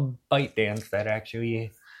called ByteDance that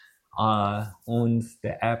actually owns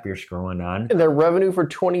the app you're scrolling on. And their revenue for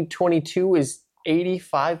 2022 is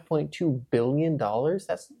 $85.2 billion.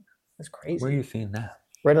 That's crazy. Where are you seeing that?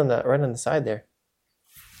 Right on the side there.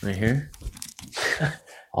 Right here?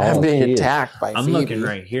 I'm being attacked by I'm Phoebe. looking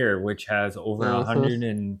right here, which has over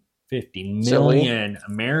 150 million Silly.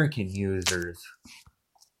 American users.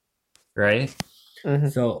 Right? Mm-hmm.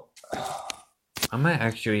 So I'm going to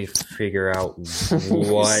actually figure out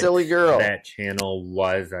what Silly girl. that channel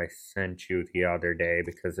was I sent you the other day,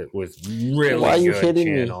 because it was really Why are you good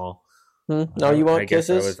hitting channel. me? No, you want I guess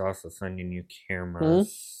kisses? I was also sending you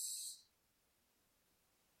cameras.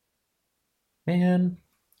 Man,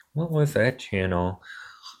 what was that channel?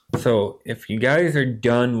 So if you guys are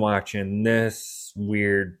done watching this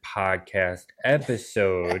weird podcast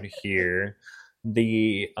episode here,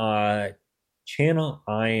 the channel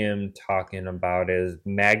I am talking about is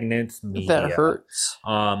Magnets Media. That hurts.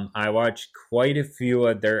 I watched quite a few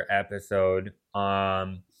of their episode.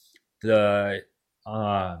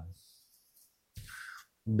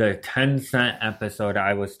 The 10-cent episode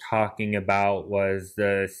I was talking about was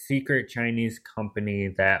the secret Chinese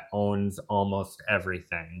company that owns almost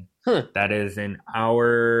everything. That is an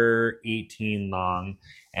hour 18 long.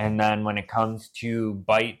 And then when it comes to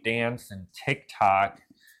ByteDance and TikTok,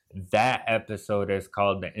 that episode is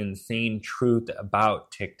called The Insane Truth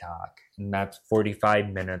About TikTok. And that's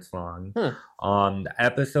 45 minutes long. The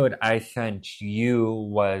episode I sent you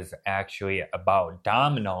was actually about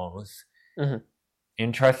Domino's.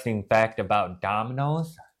 Interesting fact about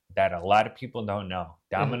Domino's that a lot of people don't know.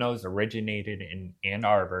 Domino's originated in Ann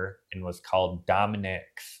Arbor and was called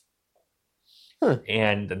Dominick's.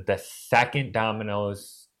 And the second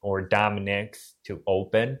Domino's or Dominick's to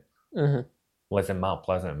open was in Mount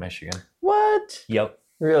Pleasant, Michigan. What? Yep.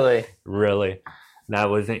 Really? Really. That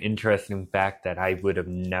was an interesting fact that I would have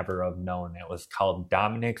never have known. It was called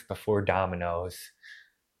Dominick's before Domino's.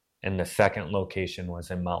 And the second location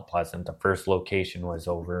was in Mount Pleasant. The first location was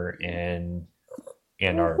over in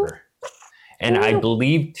Ann Arbor. And I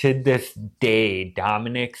believe to this day,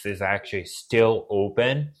 Dominick's is actually still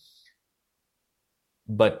open.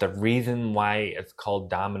 But the reason why it's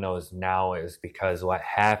called Domino's now is because what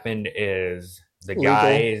happened is the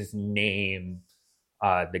guy's name,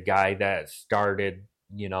 the guy that started,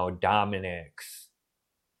 Dominick's,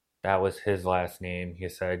 that was his last name. He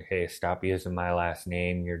said, hey, stop using my last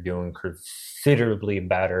name. You're doing considerably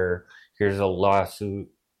better. Here's a lawsuit.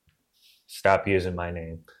 Stop using my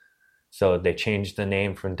name. So they changed the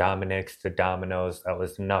name from Dominick's to Domino's. That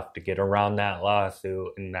was enough to get around that lawsuit,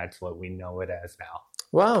 and that's what we know it as now.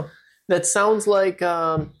 Wow. That sounds like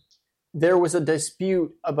there was a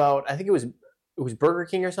dispute about, I think it was Burger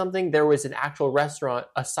King or something. There was an actual restaurant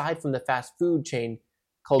aside from the fast food chain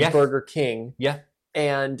called Burger King. Yeah.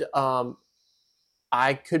 And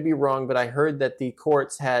I could be wrong, but I heard that the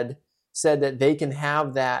courts had said that they can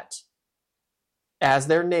have that as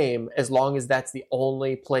their name as long as that's the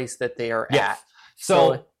only place that they are at.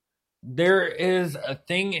 So there is a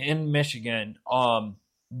thing in Michigan.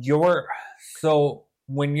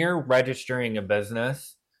 When you're registering a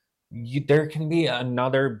business, there can be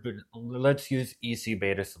another, let's use EC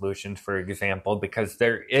Beta Solutions for example, because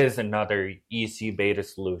there is another EC Beta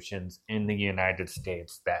Solutions in the United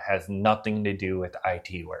States that has nothing to do with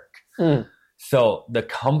IT work. So the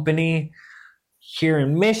company here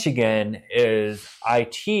in Michigan is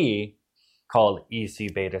IT, called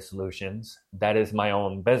EC Beta Solutions. That is my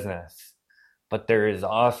own business. But there is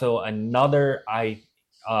also another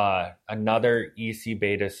EC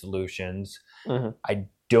Beta Solutions. I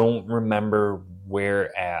don't remember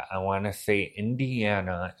where at. I want to say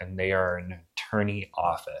Indiana, and they are an attorney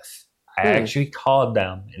office. I actually called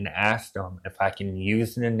them and asked them if I can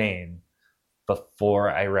use the name before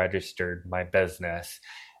I registered my business.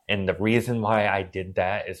 And the reason why I did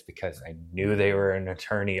that is because I knew they were an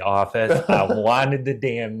attorney office. I wanted the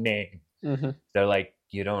damn name. They're like,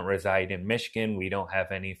 you don't reside in Michigan. We don't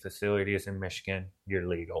have any facilities in Michigan. You're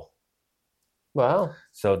legal. Wow.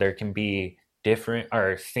 So there can be different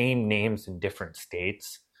or same names in different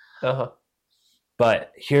states.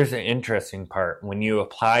 But here's the interesting part. When you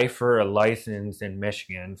apply for a license in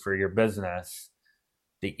Michigan for your business,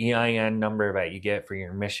 the EIN number that you get for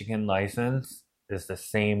your Michigan license is the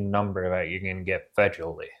same number that you're going to get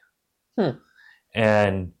federally.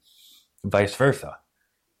 And vice versa.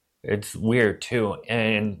 It's weird too.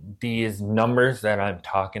 And these numbers that I'm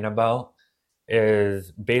talking about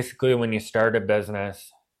is basically when you start a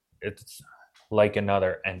business, it's like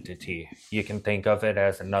another entity. You can think of it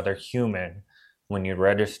as another human when you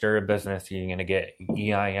register a business, you're going to get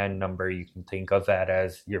EIN number. You can think of that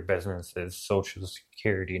as your business's social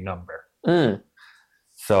security number.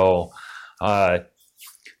 So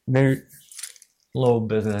there's little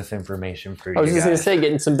business information for you. I was just going to say,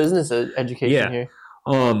 getting some business education here.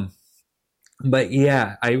 But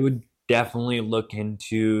yeah, I would definitely look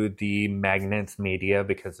into the Magnets Media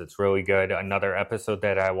because it's really good. Another episode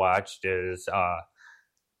that I watched is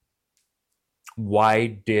why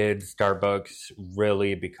did Starbucks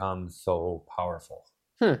really become so powerful?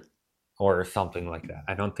 Or something like that.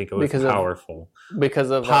 I don't think it was powerful.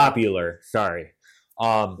 Because of popular. Sorry.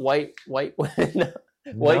 White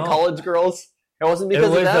college girls. It wasn't because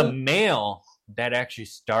of them. It was a male that actually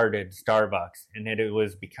started Starbucks, and it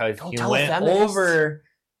was because he went over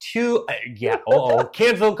to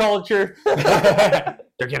cancel culture.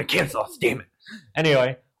 They're gonna cancel us, damn it.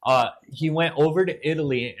 Anyway, he went over to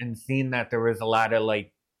Italy and seen that there was a lot of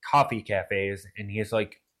like coffee cafes, and he's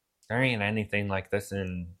like, there ain't anything like this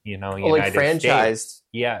in United like franchised States.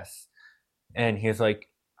 Yes, and he's like,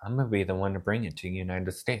 I'm gonna be the one to bring it to the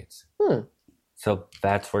United States. So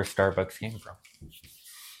that's where Starbucks came from.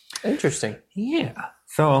 Interesting. Yeah.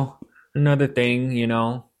 So another thing,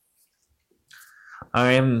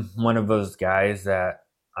 I am one of those guys that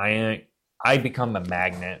I become a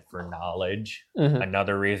magnet for knowledge.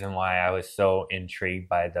 Another reason why I was so intrigued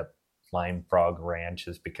by the Flying Frog Ranch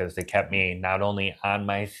is because they kept me not only on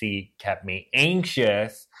my seat, kept me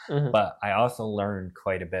anxious, but I also learned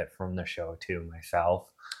quite a bit from the show too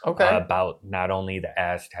myself. Okay. About not only the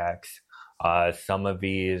Aztecs, some of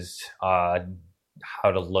these,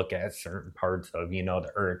 how to look at certain parts of,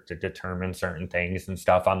 the earth to determine certain things and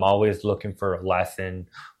stuff. I'm always looking for a lesson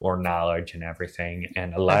or knowledge and everything.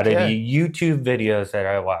 And a lot of the YouTube videos that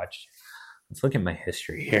I watched, let's look at my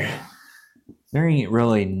history here. There ain't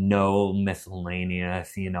really no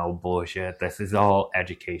miscellaneous, bullshit. This is all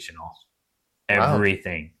educational.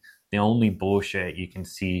 Everything. The only bullshit you can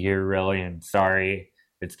see here, really, and sorry,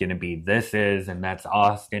 it's going to be this is, and that's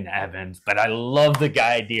Austin Evans. But I love the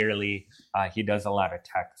guy dearly. He does a lot of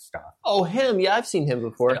tech stuff. Oh, him. Yeah, I've seen him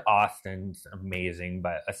before. Austin's amazing.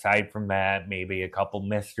 But aside from that, maybe a couple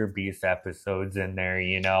Mr. Beast episodes in there,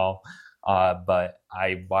 But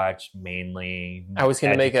I watched mainly I was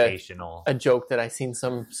going to make a joke that I seen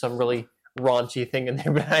some really raunchy thing in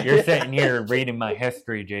there. But you're sitting here reading my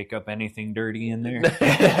history, Jacob. Anything dirty in there?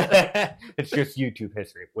 It's just YouTube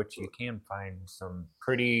history, which you can find some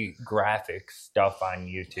pretty graphic stuff on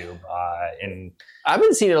YouTube. And I've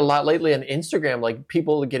been seeing it a lot lately on Instagram, like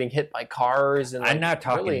people getting hit by cars. And I'm not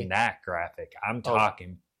talking that graphic. I'm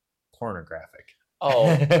talking pornographic.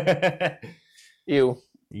 Oh, ew.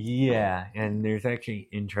 Yeah, and there's actually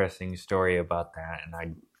an interesting story about that, and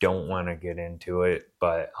I don't want to get into it,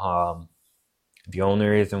 but the only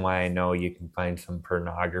reason why I know you can find some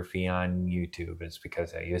pornography on YouTube is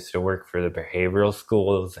because I used to work for the behavioral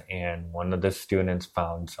schools, and one of the students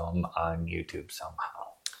found some on YouTube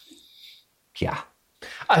somehow. Yeah.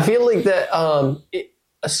 I feel like that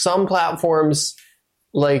some platforms,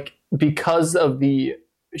 like, because of the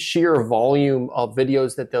sheer volume of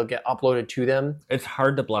videos that they'll get uploaded to them, it's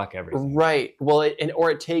hard to block everything. Right. Well, or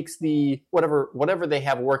it takes the whatever they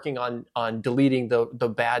have working on deleting the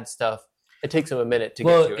bad stuff. It takes them a minute to get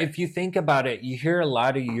to it. Well, if you think about it, you hear a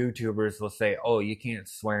lot of YouTubers will say, "Oh, you can't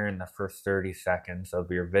swear in the first 30 seconds of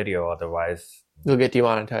your video, otherwise you'll get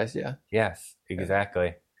demonetized." Yeah. Yes,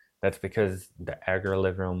 exactly. That's because the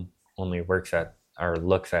algorithm only looks at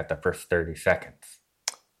the first 30 seconds.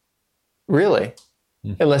 Really?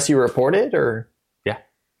 Unless you report it, or? Yeah.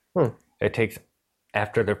 It takes,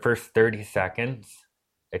 after the first 30 seconds,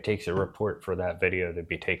 it takes a report for that video to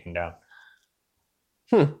be taken down.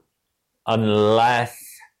 Unless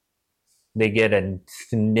they get a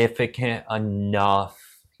significant enough,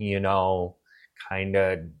 kind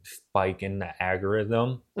of spike in the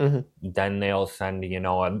algorithm, then they'll send,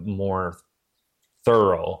 a more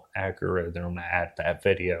thorough algorithm at that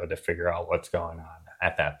video to figure out what's going on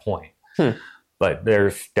at that point. But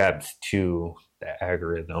there's steps to the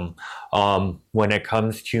algorithm. When it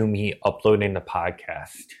comes to me uploading the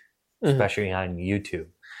podcast, especially on YouTube,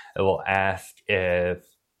 it will ask if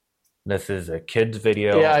this is a kid's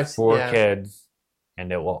video for kids,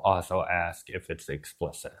 and it will also ask if it's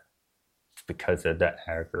explicit. It's because of the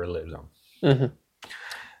algorithm.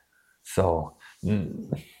 So,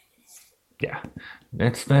 yeah,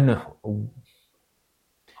 it's been a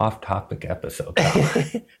off-topic episode.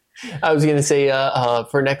 I was gonna say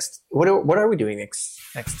for next, what are we doing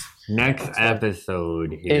Next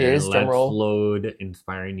episode here. It is, Let's load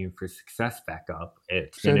Inspiring You for Success back up.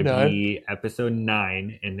 It's going to be episode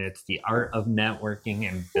 9, and it's the art of networking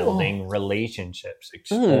and building relationships,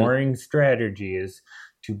 exploring strategies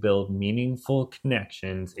to build meaningful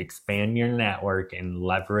connections, expand your network, and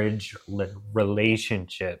leverage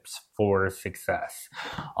relationships for success.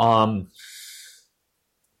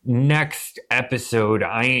 Next episode,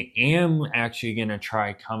 I am actually going to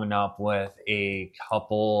try coming up with a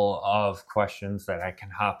couple of questions that I can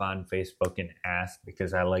hop on Facebook and ask,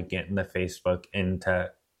 because I like getting the Facebook intel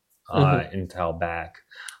back.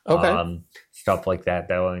 Okay. Stuff like that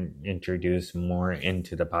will introduce more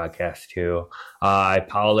into the podcast too. I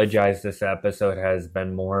apologize. This episode has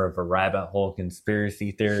been more of a rabbit hole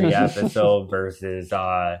conspiracy theory episode versus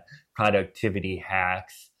productivity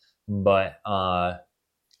hacks, but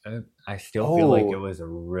I still feel like it was a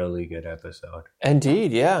really good episode.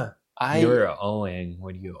 Indeed, yeah. You're owing.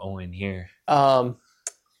 What are you owing here?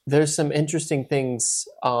 There's some interesting things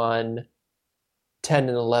on 10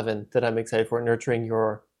 and 11 that I'm excited for. Nurturing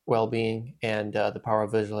your well-being and the power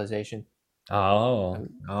of visualization.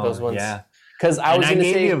 Those ones. Yeah. Because I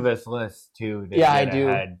gave you this list too. I do.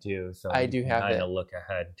 Ahead too, so I do have to look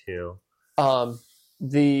ahead too.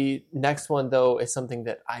 The next one though is something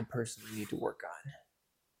that I personally need to work on.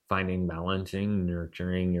 Finding, balancing,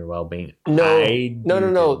 nurturing your well-being. No.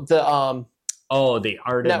 The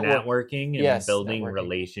art of networking and building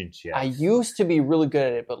relationships. I used to be really good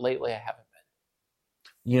at it, but lately I haven't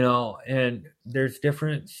been. And there's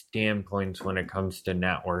different standpoints when it comes to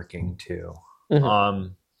networking too.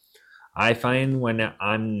 I find when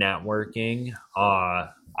I'm networking,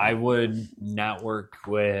 I would network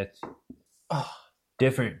with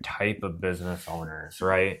different type of business owners,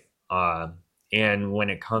 right? And when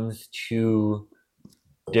it comes to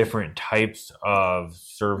different types of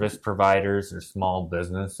service providers or small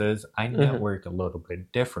businesses, I network a little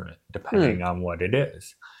bit different depending on what it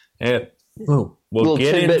is. We'll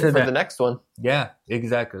get into for the next one. Yeah,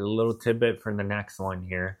 exactly. A little tidbit for the next one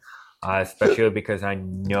here, especially because I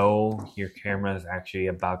know your camera is actually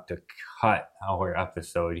about to cut our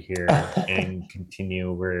episode here and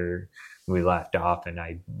continue where we left off, and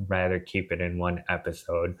I'd rather keep it in one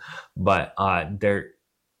episode. But there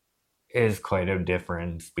is quite a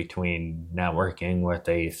difference between networking with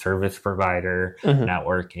a service provider,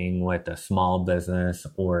 networking with a small business,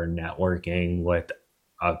 or networking with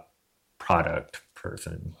a product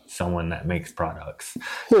person, someone that makes products.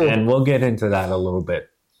 And we'll get into that a little bit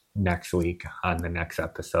next week on the next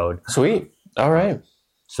episode. Sweet. All right.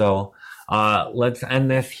 So let's end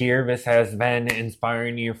this here. This has been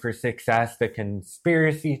Inspiring You for Success, the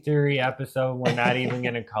conspiracy theory episode. We're not even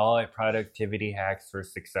going to call it Productivity Hacks for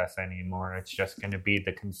Success anymore. It's just going to be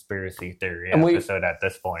the conspiracy theory episode at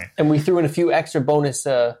this point. And we threw in a few extra bonus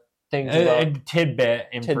things. Tidbit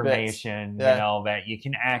information, that you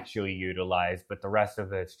can actually utilize, but the rest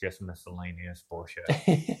of it's just miscellaneous bullshit.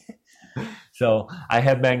 So I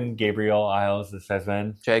have been Gabriel Isles. This has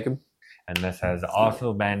been Jacob. And this has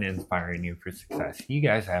also been Inspiring You for Success. You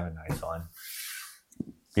guys have a nice one.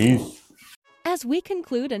 Peace. As we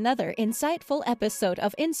conclude another insightful episode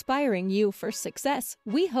of Inspiring You for Success,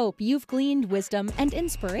 we hope you've gleaned wisdom and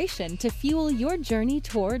inspiration to fuel your journey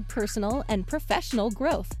toward personal and professional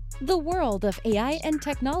growth. The world of AI and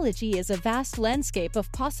technology is a vast landscape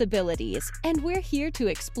of possibilities, and we're here to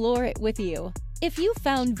explore it with you. If you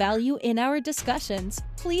found value in our discussions,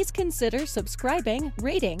 please consider subscribing,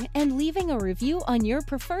 rating, and leaving a review on your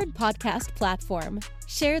preferred podcast platform.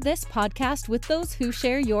 Share this podcast with those who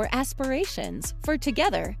share your aspirations, for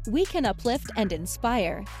together, we can uplift and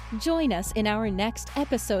inspire. Join us in our next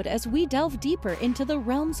episode as we delve deeper into the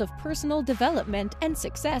realms of personal development and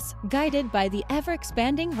success, guided by the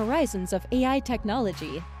ever-expanding horizons of AI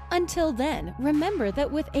technology. Until then, remember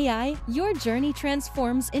that with AI, your journey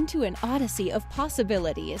transforms into an odyssey of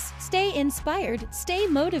possibilities. Stay inspired, stay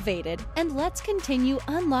motivated, and let's continue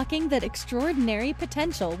unlocking that extraordinary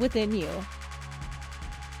potential within you.